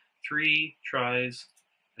 3, tries,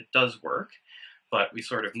 it does work, but we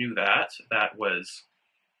sort of knew that that was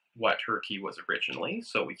what her key was originally,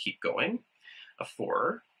 so we keep going. A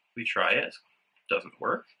 4, we try it, doesn't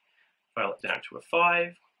work, file it down to a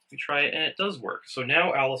 5, we try it, and it does work. So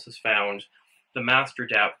now Alice has found the master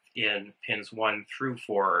depth in pins 1 through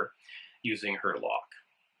 4 using her lock.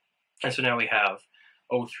 And so now we have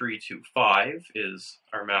 0, 3, 2, 5 is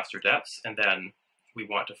our master depths, and then we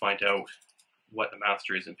want to find out what the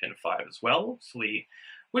master is in pin 5 as well. So we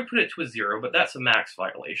would put it to a 0, but that's a max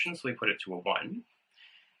violation, so we put it to a 1.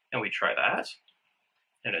 And we try that,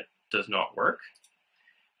 and it does not work.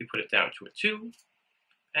 We put it down to a 2,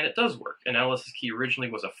 and it does work. And Alice's key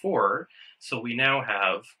originally was a 4, so we now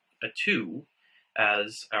have a 2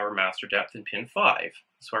 as our master depth in pin 5.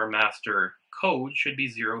 So our master code should be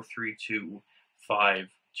 0, 3, 2, 5,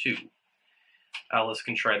 2. Alice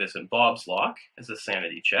can try this in Bob's lock as a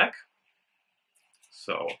sanity check.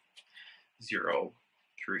 So 0,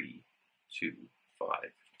 3, 2, 5,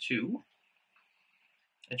 2.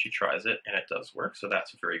 And she tries it, and it does work, so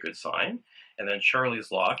that's a very good sign. And then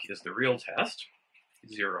Charlie's lock is the real test.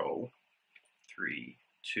 0, 3,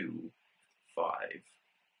 2, 5,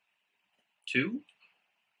 2.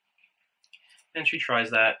 And she tries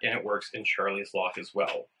that, and it works in Charlie's lock as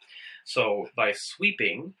well. So by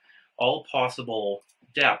sweeping all possible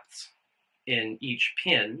depths in each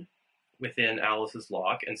pin within Alice's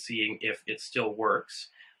lock and seeing if it still works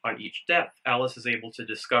on each depth, Alice is able to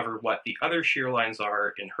discover what the other shear lines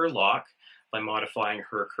are in her lock by modifying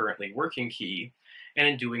her currently working key, and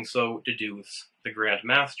in doing so deduce the Grand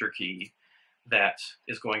Master key that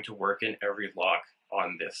is going to work in every lock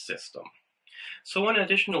on this system. So one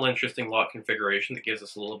additional interesting lock configuration that gives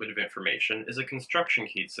us a little bit of information is a construction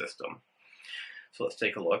keyed system. So let's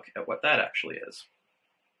take a look at what that actually is.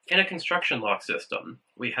 In a construction lock system,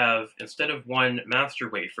 we have, instead of one master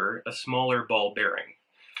wafer, a smaller ball bearing.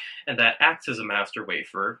 And that acts as a master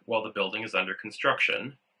wafer while the building is under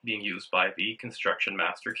construction, being used by the construction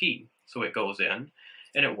master key. So it goes in,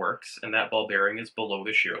 and it works, and that ball bearing is below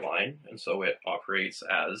the shear line, and so it operates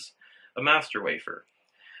as a master wafer.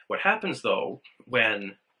 What happens, though,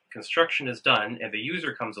 when construction is done and the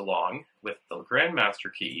user comes along with the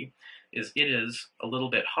Grandmaster key, is it is a little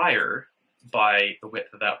bit higher by the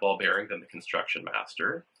width of that ball bearing than the construction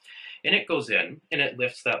master. and it goes in and it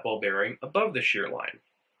lifts that ball bearing above the shear line.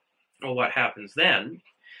 Well, what happens then?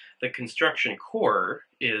 The construction core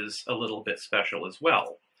is a little bit special as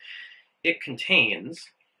well. It contains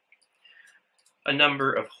a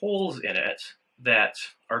number of holes in it that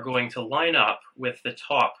are going to line up with the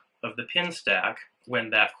top of the pin stack when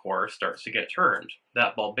that core starts to get turned.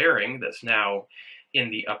 That ball bearing that's now in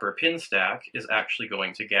the upper pin stack is actually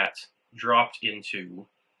going to get dropped into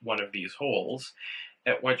one of these holes,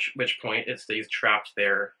 at which point it stays trapped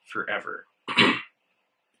there forever.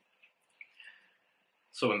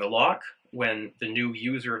 So in the lock, when the new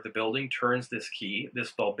user of the building turns this key,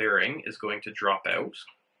 this ball bearing is going to drop out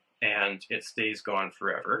and it stays gone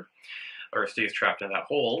forever, or stays trapped in that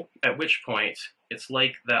hole, at which point it's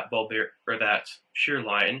like that ball bearing or that shear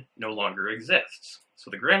line no longer exists.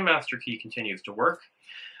 So the grandmaster key continues to work,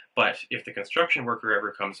 but if the construction worker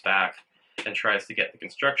ever comes back and tries to get the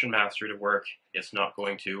construction master to work, it's not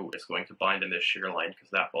going to. It's going to bind in this shear line because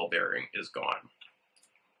that ball bearing is gone.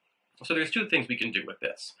 So there's two things we can do with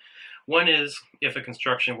this. One is, if a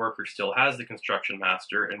construction worker still has the construction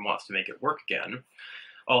master and wants to make it work again,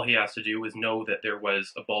 all he has to do is know that there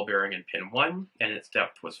was a ball bearing in pin 1 and its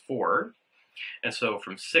depth was 4. And so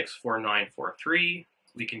from 6, 4, 9, 4, 3,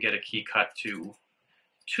 we can get a key cut to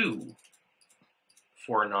 2,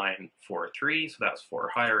 4, 9, 4, 3. So that's 4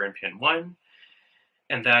 higher in pin 1.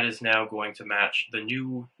 And that is now going to match the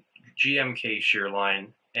new GMK shear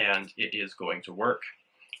line, and it is going to work.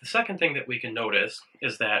 The second thing that we can notice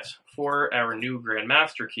is that for our new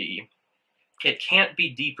grandmaster key, it can't be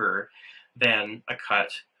deeper than a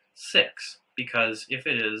cut 6, because if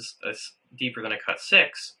it is deeper than a cut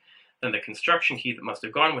 6, then the construction key that must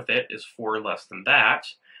have gone with it is 4 less than that.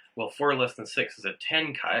 Well, 4 less than 6 is a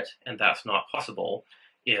 10 cut, and that's not possible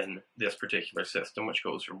in this particular system, which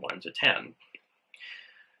goes from 1 to 10.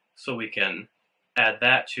 So we can add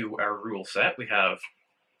that to our rule set. We have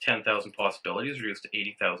 10,000 possibilities reduced to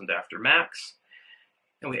 80,000 after max.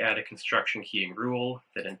 And we add a construction keying rule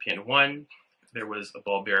that in pin 1, there was a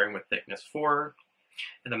ball bearing with thickness 4,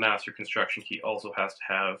 and the master construction key also has to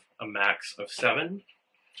have a max of 7. And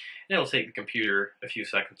it'll take the computer a few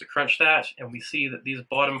seconds to crunch that, and we see that these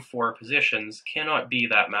bottom 4 positions cannot be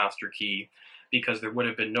that master key because there would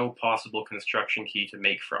have been no possible construction key to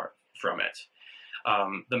make from it.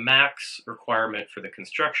 The max requirement for the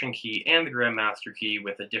construction key and the grandmaster key,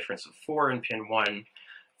 with a difference of 4 in pin 1,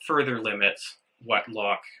 further limits what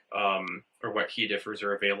lock or what key differs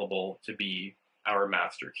are available to be our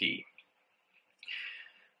master key.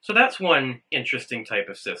 So that's one interesting type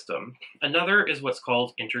of system. Another is what's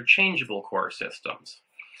called interchangeable core systems.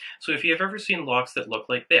 So if you've ever seen locks that look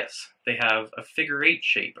like this, they have a figure 8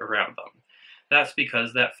 shape around them. That's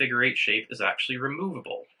because that figure 8 shape is actually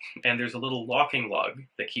removable, and there's a little locking lug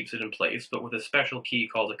that keeps it in place, but with a special key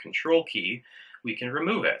called a control key, we can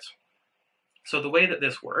remove it. So the way that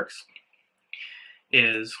this works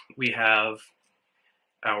is we have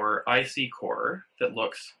our IC core that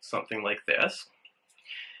looks something like this,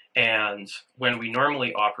 and when we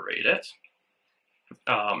normally operate it,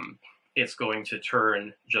 it's going to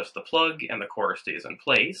turn just the plug and the core stays in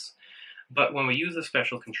place. But when we use a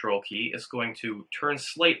special control key, it's going to turn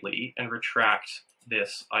slightly and retract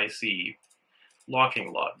this IC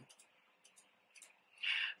locking lug.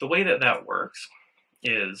 The way that that works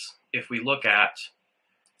is, if we look at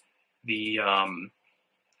the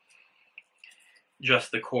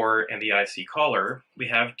just the core and the IC collar, we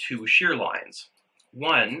have 2 shear lines.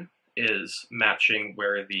 One is matching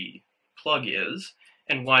where the plug is,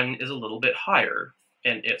 and one is a little bit higher,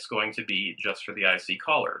 and it's going to be just for the IC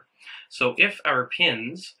collar. So if our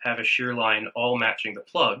pins have a shear line all matching the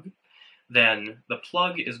plug, then the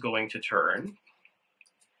plug is going to turn,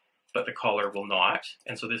 but the collar will not,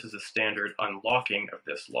 and so this is a standard unlocking of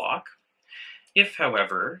this lock. If,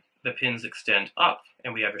 however, the pins extend up,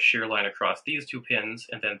 and we have a shear line across these 2 pins,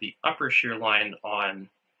 and then the upper shear line on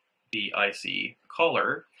the IC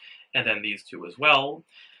collar, and then these 2 as well,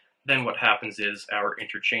 then what happens is our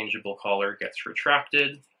interchangeable collar gets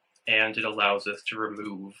retracted, and it allows us to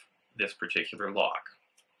remove this particular lock.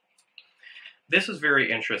 This is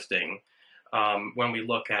very interesting when we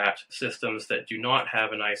look at systems that do not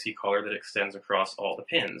have an IC collar that extends across all the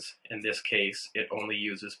pins. In this case, it only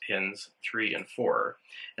uses pins 3 and 4,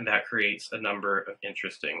 and that creates a number of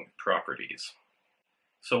interesting properties.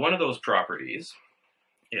 So one of those properties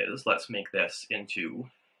is, let's make this into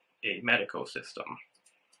a medico system.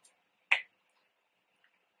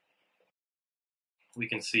 We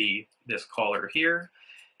can see this collar here,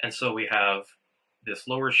 and so we have this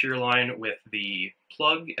lower shear line with the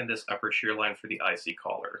plug and this upper shear line for the IC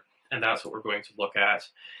collar. And that's what we're going to look at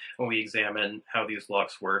when we examine how these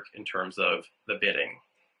locks work in terms of the bidding.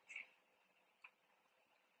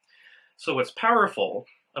 So what's powerful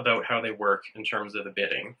about how they work in terms of the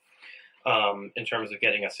bidding, in terms of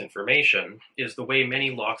getting us information, is the way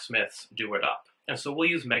many locksmiths do it up. And so we'll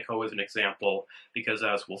use Medico as an example because,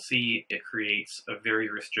 as we'll see, it creates a very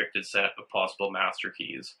restricted set of possible master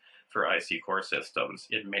keys for IC core systems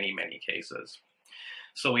in many, many cases.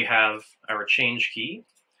 So we have our change key,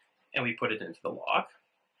 and we put it into the lock,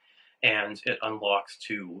 and it unlocks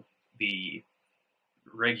to the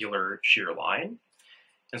regular shear line.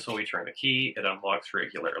 And so we turn the key, it unlocks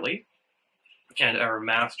regularly. And our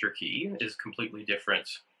master key is completely different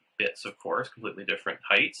bits, of course, completely different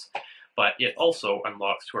heights, but it also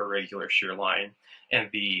unlocks to our regular shear line, and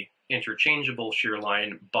the interchangeable shear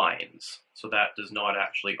line binds, so that does not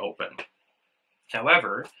actually open.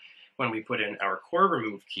 However, when we put in our core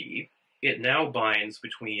remove key, it now binds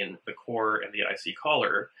between the core and the IC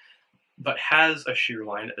collar, but has a shear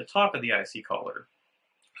line at the top of the IC collar.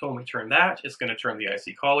 So when we turn that, it's going to turn the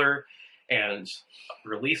IC collar and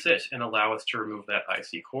release it and allow us to remove that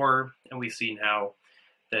IC core, and we see now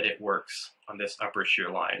that it works on this upper shear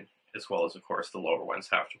line, as well as, of course, the lower ones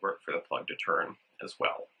have to work for the plug to turn as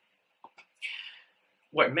well.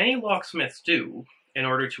 What many locksmiths do, in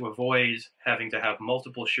order to avoid having to have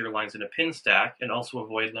multiple shear lines in a pin stack and also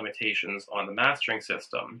avoid limitations on the mastering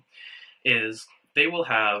system, is they will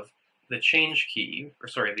have the change key,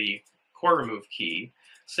 the core remove key,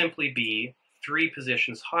 simply be 3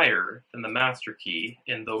 positions higher than the master key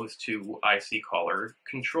in those 2 IC collar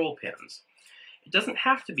control pins. It doesn't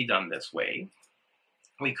have to be done this way.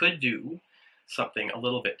 We could do something a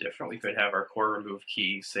little bit different. We could have our core remove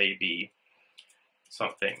key, say, be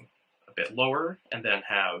something a bit lower, and then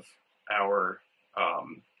have our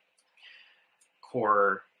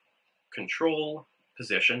core control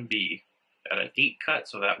position be at an 8 cut,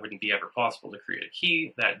 so that wouldn't be ever possible to create a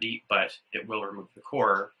key that deep, but it will remove the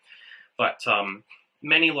core. But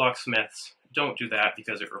many locksmiths don't do that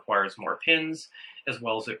because it requires more pins, as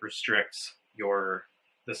well as it restricts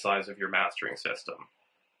the size of your mastering system.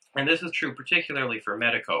 And this is true particularly for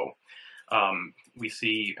Medico. We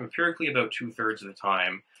see empirically about 2/3 of the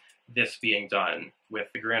time this being done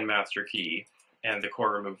with the Grandmaster key and the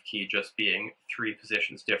core remove key just being 3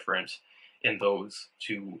 positions different in those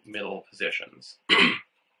 2 middle positions.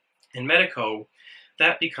 In Medico,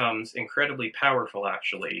 that becomes incredibly powerful,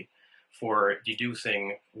 actually, for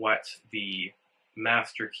deducing what the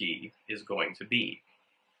master key is going to be.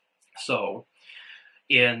 So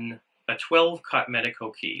in a 12-cut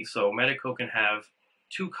Medico key, so Medico can have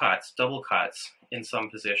 2 cuts, double cuts, in some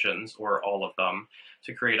positions, or all of them,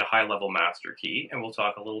 to create a high-level master key, and we'll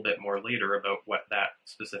talk a little bit more later about what that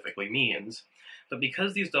specifically means. But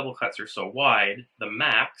because these double cuts are so wide, the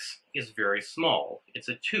max is very small. It's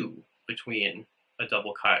a 2 between a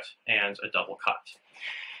double cut and a double cut.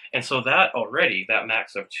 And so that already, that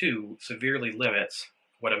max of 2, severely limits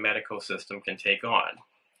what a Medico system can take on.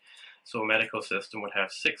 So a Medico system would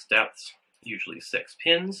have 6 depths, usually 6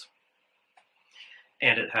 pins,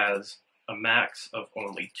 and it has a max of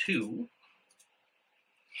only 2.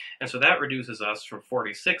 And so that reduces us from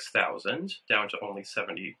 46,000 down to only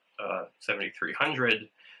 7,300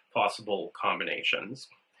 possible combinations.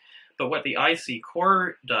 But what the IC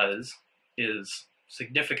core does is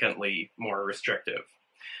significantly more restrictive,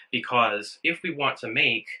 because if we want to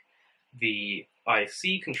make the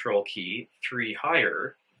IC control key 3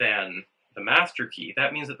 higher than the master key,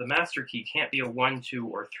 that means that the master key can't be a 1, 2,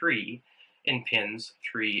 or 3 in pins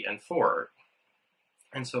 3 and 4.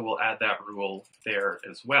 And so we'll add that rule there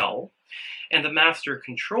as well. And the master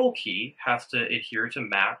control key has to adhere to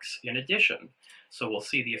max in addition. So we'll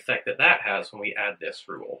see the effect that that has when we add this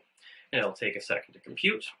rule. And it'll take a second to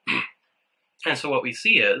compute. And so what we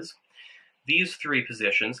see is these 3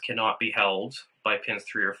 positions cannot be held by pins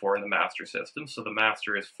 3 or 4 in the master system. So the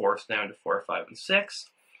master is forced down to 4, 5, and 6.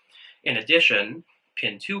 In addition,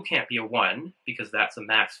 pin 2 can't be a 1 because that's a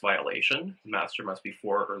max violation. The master must be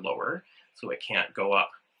 4 or lower, so it can't go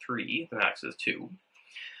up 3. The max is 2.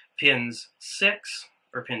 Pins 6,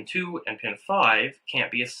 or pin 2 and pin 5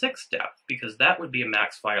 can't be a 6 depth because that would be a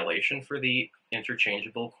max violation for the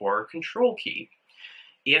interchangeable core control key.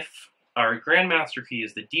 If our Grandmaster key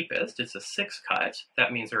is the deepest, it's a 6 cut,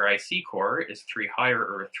 that means our IC core is 3 higher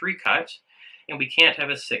or a 3 cut, and we can't have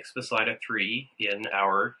a 6 beside a 3 in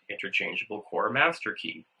our interchangeable core master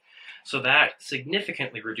key. So that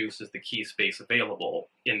significantly reduces the key space available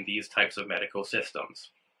in these types of Medico systems.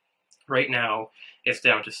 Right now, it's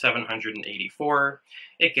down to 784.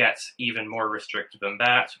 It gets even more restricted than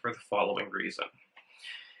that for the following reason.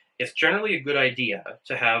 It's generally a good idea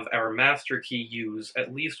to have our master key use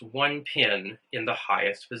at least one pin in the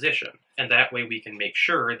highest position, and that way we can make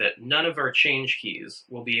sure that none of our change keys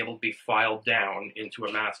will be able to be filed down into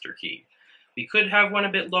a master key. We could have one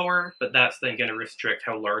a bit lower, but that's then going to restrict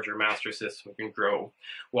how large our master system can grow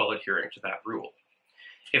while adhering to that rule.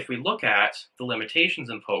 If we look at the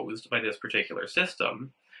limitations imposed by this particular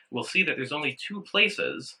system, we'll see that there's only two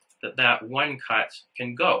places that that one cut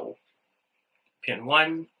can go, pin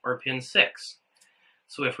 1 or pin 6.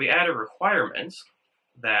 So if we add a requirement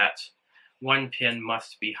that one pin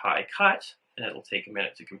must be high cut, and it'll take a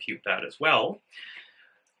minute to compute that as well,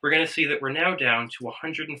 we're going to see that we're now down to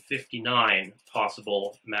 159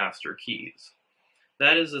 possible master keys.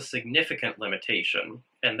 That is a significant limitation,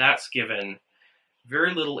 and that's given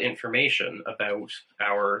very little information about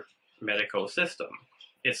our Medico system.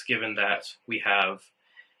 It's given that we have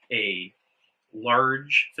a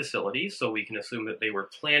large facility, so we can assume that they were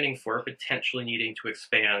planning for potentially needing to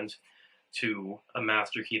expand to a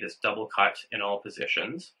master key that's double cut in all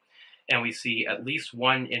positions. And we see at least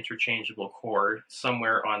one interchangeable core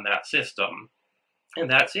somewhere on that system, and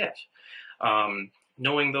that's it.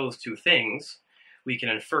 Knowing those two things, we can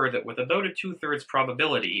infer that with about a 2/3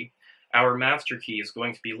 probability, our master key is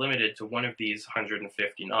going to be limited to one of these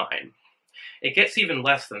 159. It gets even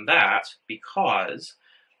less than that because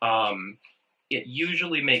it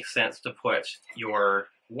usually makes sense to put your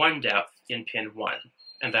 1 depth in pin 1,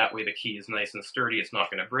 and that way the key is nice and sturdy, it's not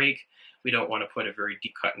going to break. We don't want to put a very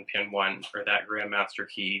deep cut in pin 1, or that grandmaster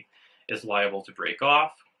key is liable to break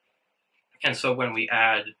off. And so when we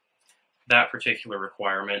add that particular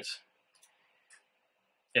requirement,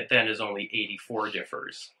 it then is only 84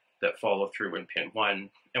 differs that follow through in pin 1,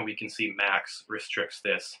 and we can see Max restricts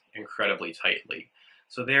this incredibly tightly.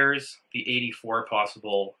 So there's the 84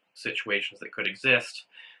 possible situations that could exist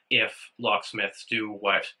if locksmiths do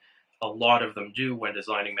what a lot of them do when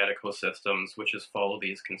designing Medico systems, which is follow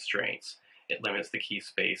these constraints. It limits the key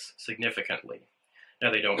space significantly.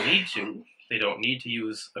 Now they don't need to. They don't need to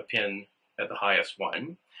use a pin at the highest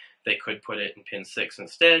one. They could put it in pin 6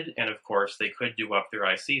 instead, and of course they could do up their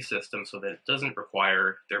IC system so that it doesn't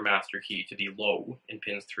require their master key to be low in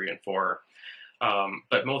pins 3 and 4.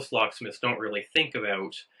 But most locksmiths don't really think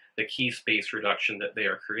about the key space reduction that they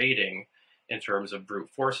are creating in terms of brute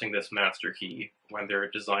forcing this master key when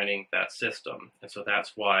they're designing that system. And so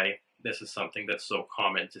that's why this is something that's so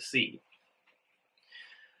common to see.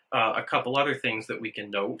 A couple other things that we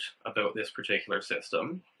can note about this particular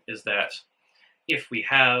system is that if we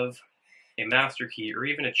have a master key or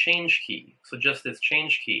even a change key, so just this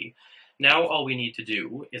change key, now all we need to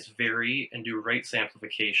do is vary and do right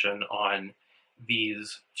samplification on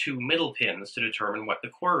these two middle pins to determine what the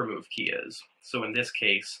core remove key is. So in this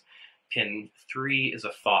case, pin 3 is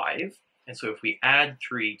a 5, and so if we add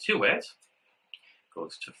 3 to it, it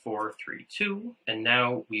goes to 4, 3, 2, and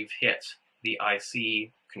now we've hit the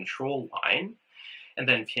IC control line, and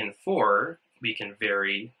then pin 4, we can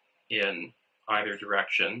vary in either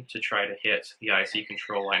direction to try to hit the IC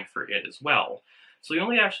control line for it as well. So we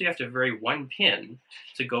only actually have to vary one pin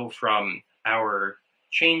to go from our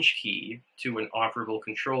change key to an operable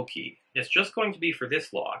control key. It's just going to be for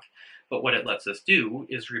this lock, but what it lets us do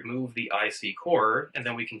is remove the IC core, and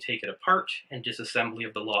then we can take it apart, and disassembly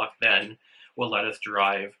of the lock then will let us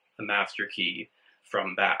derive the master key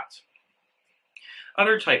from that.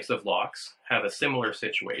 Other types of locks have a similar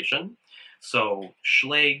situation. So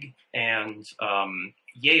Schlage and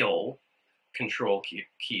Yale control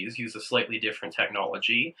keys use a slightly different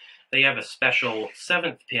technology. They have a special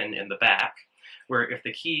 7th pin in the back, where if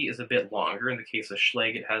the key is a bit longer, in the case of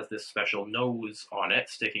Schlage, it has this special nose on it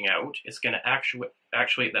sticking out. It's going to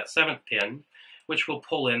actuate that 7th pin, which will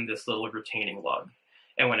pull in this little retaining lug.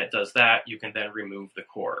 And when it does that, you can then remove the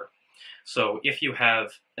core. So if you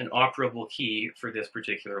have an operable key for this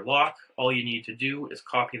particular lock, all you need to do is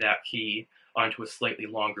copy that key onto a slightly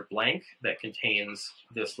longer blank that contains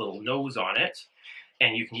this little nose on it,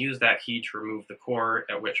 and you can use that key to remove the core,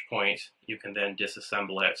 at which point you can then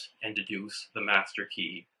disassemble it and deduce the master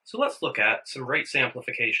key. So let's look at some right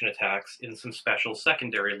samplification attacks in some special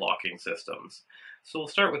secondary locking systems. So we'll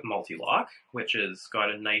start with multi-lock, which has got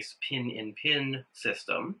a nice pin-in-pin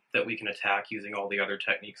system that we can attack using all the other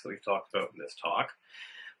techniques that we've talked about in this talk.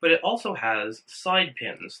 But it also has side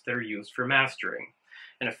pins that are used for mastering.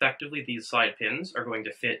 And effectively, these side pins are going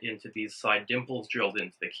to fit into these side dimples drilled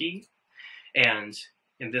into the key. And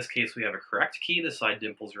in this case, we have a correct key. The side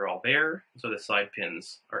dimples are all there, so the side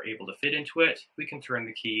pins are able to fit into it. We can turn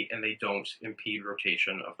the key, and they don't impede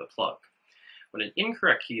rotation of the plug. When an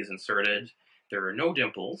incorrect key is inserted, there are no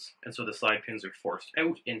dimples, and so the side pins are forced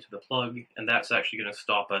out into the plug, and that's actually going to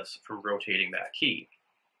stop us from rotating that key.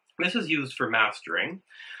 This is used for mastering.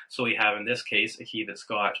 So we have, in this case, a key that's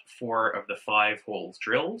got 4 of the 5 holes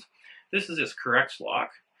drilled. This is its correct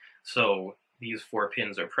lock. So these 4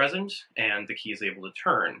 pins are present, and the key is able to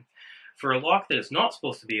turn. For a lock that is not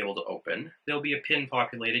supposed to be able to open, there'll be a pin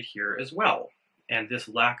populated here as well. And this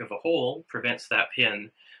lack of a hole prevents that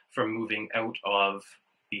pin from moving out of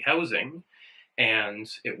the housing, and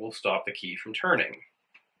it will stop the key from turning.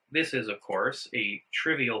 This is, of course, a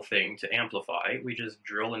trivial thing to amplify. We just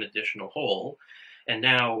drill an additional hole, and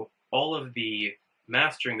now all of the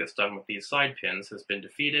mastering that's done with these side pins has been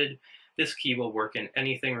defeated. This key will work in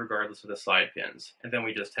anything regardless of the side pins, and then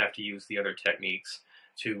we just have to use the other techniques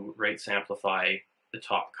to right samplify the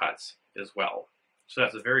top cuts as well. So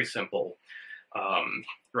that's a very simple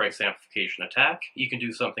right amplification attack. You can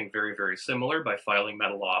do something very, very similar by filing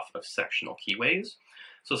metal off of sectional keyways.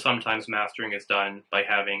 So sometimes mastering is done by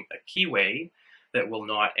having a keyway that will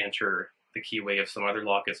not enter the keyway of some other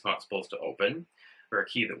lock it's not supposed to open, or a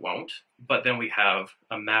key that won't. But then we have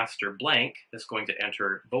a master blank that's going to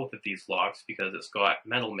enter both of these locks because it's got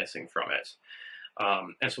metal missing from it.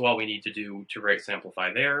 And so all we need to do to right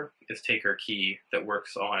samplify there is take our key that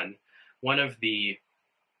works on one of the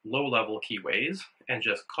low-level keyways and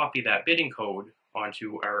just copy that bitting code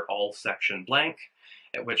onto our all section blank,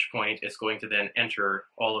 at which point it's going to then enter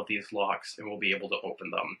all of these locks and we'll be able to open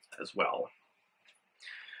them as well.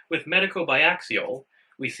 With medico-biaxial,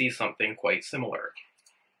 we see something quite similar.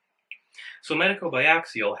 So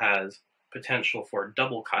medico-biaxial has potential for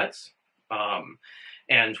double cuts,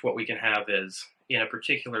 and what we can have is, in a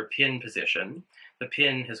particular pin position, the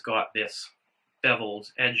pin has got this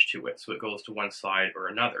beveled edge to it, so it goes to one side or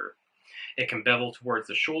another. It can bevel towards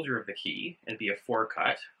the shoulder of the key and be a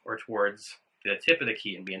forecut, or towards the tip of the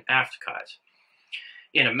key and be an aft cut.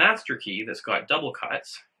 In a master key that's got double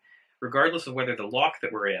cuts, regardless of whether the lock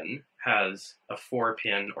that we're in has a fore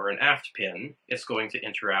pin or an aft pin, it's going to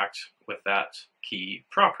interact with that key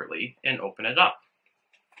properly and open it up.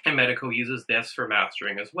 And Medico uses this for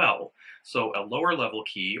mastering as well. So a lower level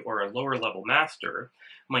key or a lower level master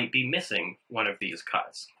might be missing one of these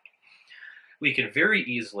cuts. We can very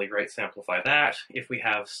easily right samplify that if we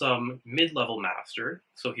have some mid-level master.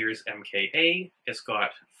 So here's MKA, it's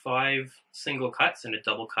got 5 single cuts and a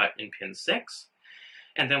double cut in pin 6.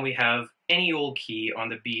 And then we have any old key on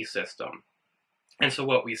the B system. And so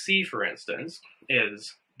what we see, for instance,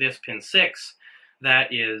 is this pin 6,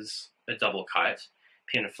 that is a double cut.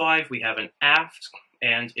 Pin 5, we have an aft,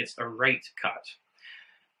 and it's a right cut.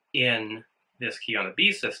 In this key on the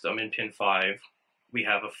B system, in pin 5, we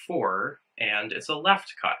have a 4, and it's a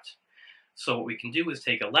left cut. So what we can do is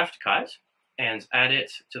take a left cut and add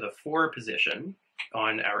it to the 4 position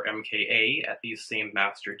on our MKA at these same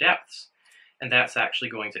master depths. And that's actually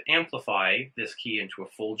going to amplify this key into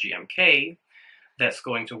a full GMK that's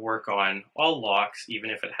going to work on all locks, even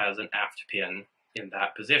if it has an aft pin in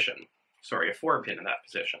that position. Sorry, a 4 pin in that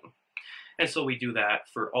position. And so we do that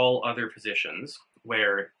for all other positions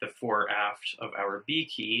where the fore aft of our B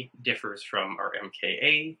key differs from our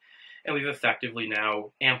MKA, and we've effectively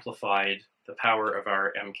now amplified the power of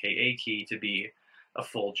our MKA key to be a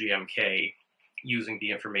full GMK using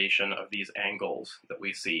the information of these angles that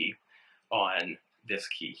we see on this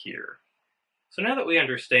key here. So now that we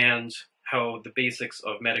understand how the basics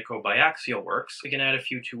of medico-biaxial works, we can add a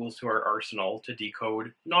few tools to our arsenal to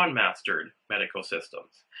decode non-mastered medico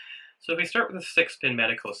systems. So if we start with a 6-pin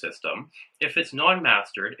medico system, if it's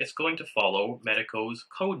non-mastered, it's going to follow Medico's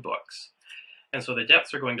code books. And so the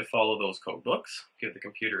depths are going to follow those code books. Give the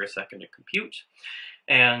computer a second to compute.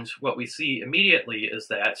 And what we see immediately is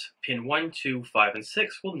that pin 1, 2, 5, and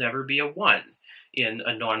 6 will never be a 1 in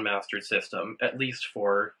a non-mastered system, at least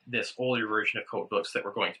for this older version of codebooks that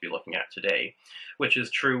we're going to be looking at today, which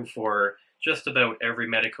is true for just about every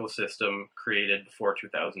medico system created before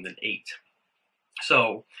 2008.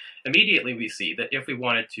 So immediately we see that if we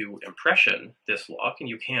wanted to impression this lock, and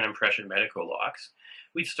you can impression medico locks,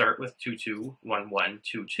 we'd start with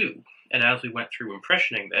 221122. And as we went through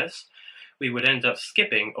impressioning this, we would end up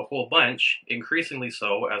skipping a whole bunch, increasingly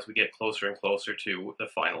so as we get closer and closer to the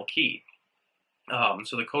final key.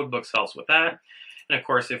 So the codebooks helps with that. And of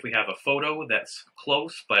course, if we have a photo that's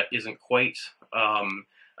close but isn't quite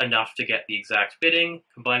enough to get the exact bitting,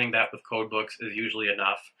 combining that with codebooks is usually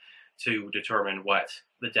enough to determine what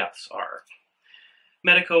the depths are.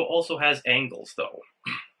 Medico also has angles though,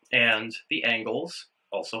 and the angles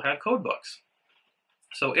also have codebooks.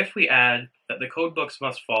 So if we add that the codebooks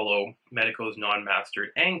must follow Medico's non-mastered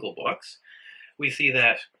angle books, we see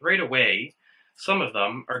that right away some of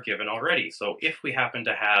them are given already. So if we happen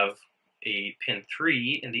to have a pin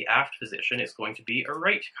 3 in the aft position, it's going to be a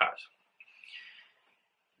right cut.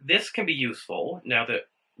 This can be useful, now that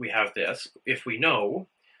we have this, if we know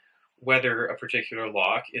whether a particular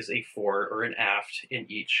lock is a fore or an aft in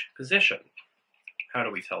each position. How do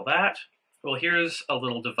we tell that? Well, here's a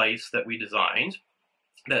little device that we designed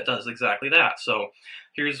that does exactly that. So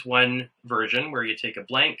here's one version where you take a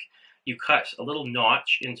blank, you cut a little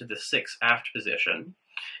notch into the 6 aft position,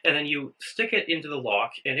 and then you stick it into the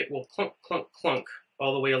lock, and it will clunk, clunk, clunk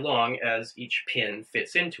all the way along as each pin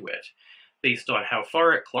fits into it. Based on how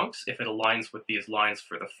far it clunks, if it aligns with these lines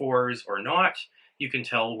for the fores or not, you can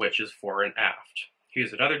tell which is fore and aft.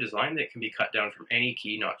 Here's another design that can be cut down from any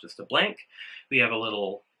key, not just a blank. We have a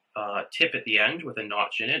little tip at the end with a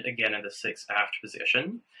notch in it, again in the 6 aft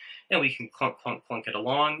position, and we can clunk, clunk, clunk it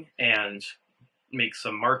along and make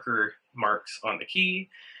some marks on the key,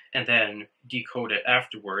 and then decode it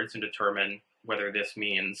afterwards and determine whether this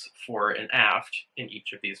means fore and aft in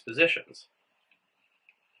each of these positions.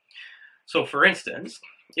 So for instance,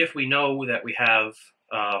 if we know that we have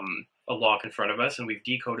a lock in front of us and we've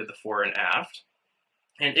decoded the fore and aft,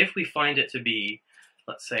 and if we find it to be,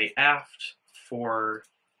 let's say, aft, fore,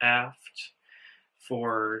 aft,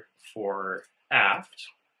 fore, fore, aft,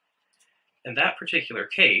 in that particular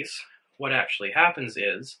case, what actually happens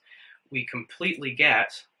is we completely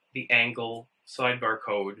get the angle sidebar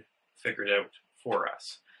code figured out for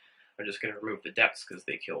us. I'm just going to remove the depths because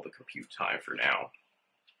they kill the compute time for now.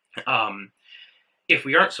 If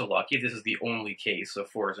we aren't so lucky, this is the only case of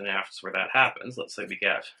fores and afts where that happens. Let's say we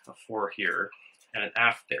get a fore here and an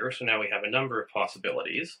aft there, so now we have a number of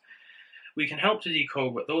possibilities. We can help to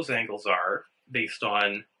decode what those angles are based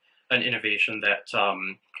on an innovation that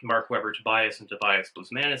Mark Webber Tobias and Tobias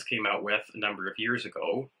Blusmanis came out with a number of years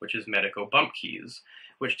ago, which is Medico bump keys,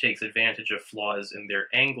 which takes advantage of flaws in their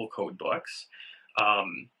angle code books.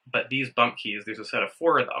 But these bump keys, there's a set of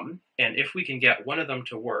 4 of them, and if we can get one of them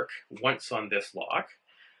to work once on this lock,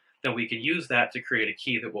 then we can use that to create a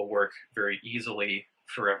key that will work very easily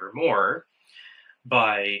forevermore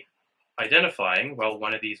by identifying, well,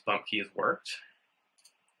 one of these bump keys worked,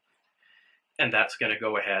 and that's going to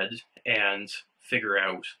go ahead and figure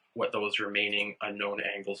out what those remaining unknown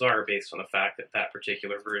angles are based on the fact that that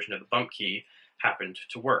particular version of the bump key happened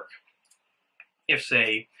to work. If,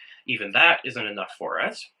 say, even that isn't enough for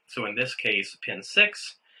us, so in this case, pin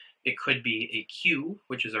 6, it could be a Q,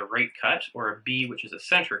 which is a right cut, or a B, which is a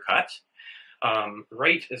center cut.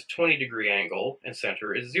 Right is 20-degree angle, and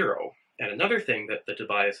center is 0. And another thing that the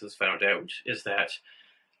Tobias has found out is that,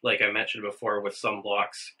 like I mentioned before, with some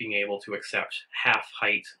blocks being able to accept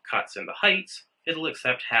half-height cuts in the heights, it'll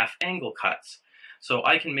accept half-angle cuts. So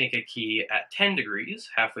I can make a key at 10 degrees,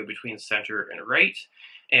 halfway between center and right,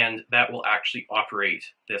 and that will actually operate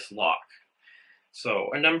this lock. So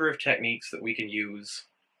a number of techniques that we can use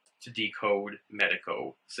to decode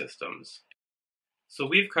Medico systems. So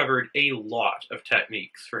we've covered a lot of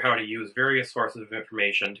techniques for how to use various sources of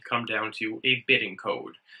information to come down to a bitting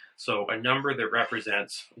code. So a number that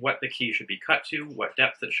represents what the key should be cut to, what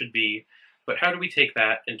depth it should be, but how do we take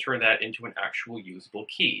that and turn that into an actual usable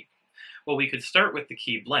key? Well, we could start with the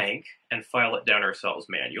key blank and file it down ourselves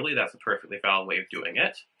manually. That's a perfectly valid way of doing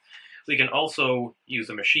it. We can also use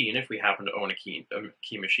a machine if we happen to own a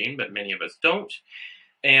key machine, but many of us don't.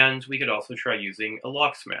 And we could also try using a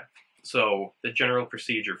locksmith. So the general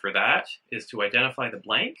procedure for that is to identify the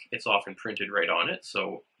blank. It's often printed right on it,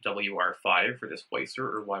 so WR5 for this Weiser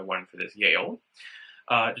or Y1 for this Yale.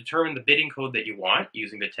 Determine the bitting code that you want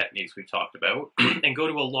using the techniques we've talked about, and go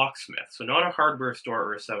to a locksmith, so not a hardware store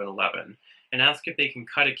or a 7-Eleven, and ask if they can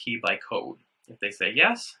cut a key by code. If they say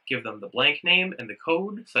yes, give them the blank name and the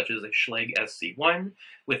code, such as a Schlage SC1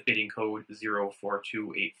 with bitting code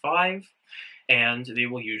 04285, and they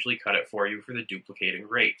will usually cut it for you for the duplicating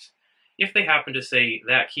rate. If they happen to say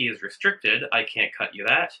that key is restricted, I can't cut you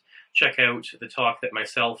that, check out the talk that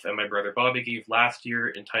myself and my brother Bobby gave last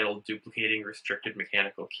year entitled Duplicating Restricted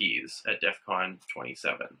Mechanical Keys at DEF CON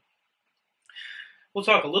 27. We'll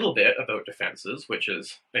talk a little bit about defenses, which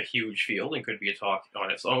is a huge field and could be a talk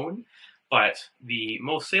on its own, but the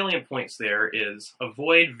most salient points there is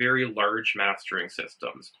avoid very large mastering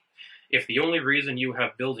systems. If the only reason you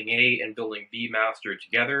have building A and building B mastered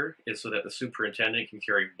together is so that the superintendent can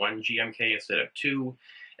carry 1 GMK instead of 2,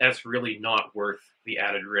 that's really not worth the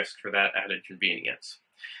added risk for that added convenience.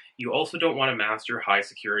 You also don't want to master high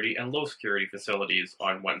security and low security facilities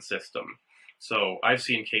on one system. So I've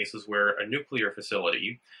seen cases where a nuclear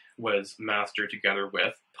facility was mastered together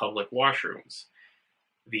with public washrooms.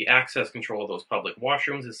 the access control of those public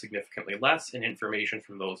washrooms is significantly less, and information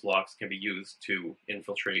from those locks can be used to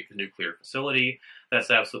infiltrate the nuclear facility.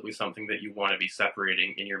 That's absolutely something that you want to be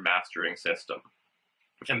separating in your mastering system.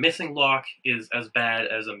 A missing lock is as bad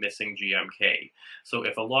as a missing GMK. So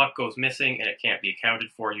if a lock goes missing and it can't be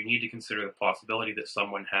accounted for, you need to consider the possibility that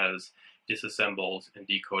someone has disassembled and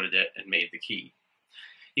decoded it and made the key.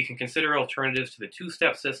 You can consider alternatives to the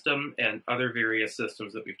two-step system and other various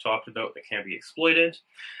systems that we've talked about that can be exploited.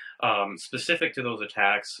 Specific to those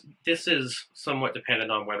attacks, this is somewhat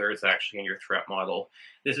dependent on whether it's actually in your threat model.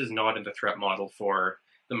 This is not in the threat model for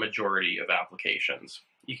the majority of applications.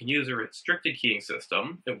 You can use a restricted keying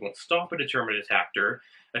system. It won't stop a determined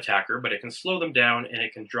attacker, but it can slow them down and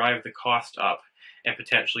it can drive the cost up and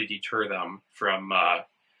potentially deter them from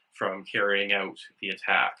carrying out the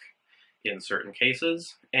attack in certain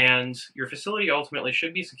cases. And your facility ultimately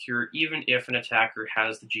should be secure even if an attacker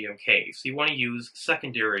has the GMK. So you want to use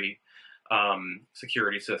secondary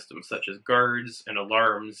security systems such as guards and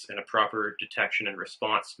alarms and a proper detection and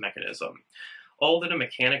response mechanism. All that a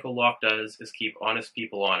mechanical lock does is keep honest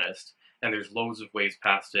people honest, and there's loads of ways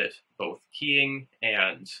past it, both keying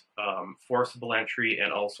and forcible entry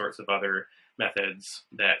and all sorts of other methods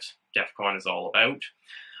that DEF CON is all about.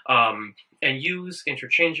 And use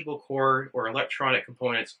interchangeable core or electronic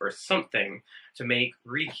components or something to make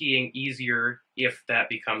rekeying easier if that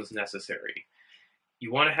becomes necessary.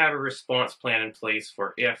 You want to have a response plan in place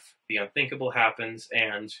for if the unthinkable happens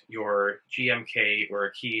and your GMK or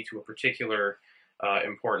a key to a particular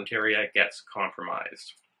important area gets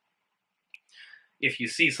compromised. If you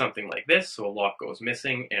see something like this, so a lock goes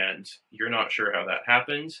missing and you're not sure how that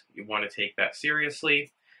happened, you want to take that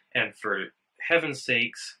seriously, and for heaven's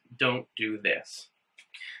sakes, don't do this.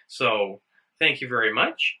 So thank you very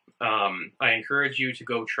much. I encourage you to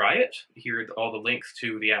go try it. Here are all the links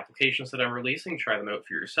to the applications that I'm releasing. Try them out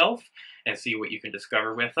for yourself and see what you can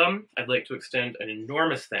discover with them. I'd like to extend an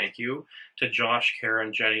enormous thank you to Josh,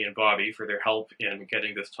 Karen, Jenny, and Bobby for their help in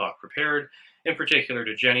getting this talk prepared. In particular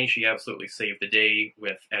to Jenny, she absolutely saved the day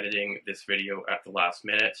with editing this video at the last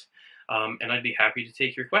minute. And I'd be happy to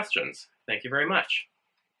take your questions. Thank you very much.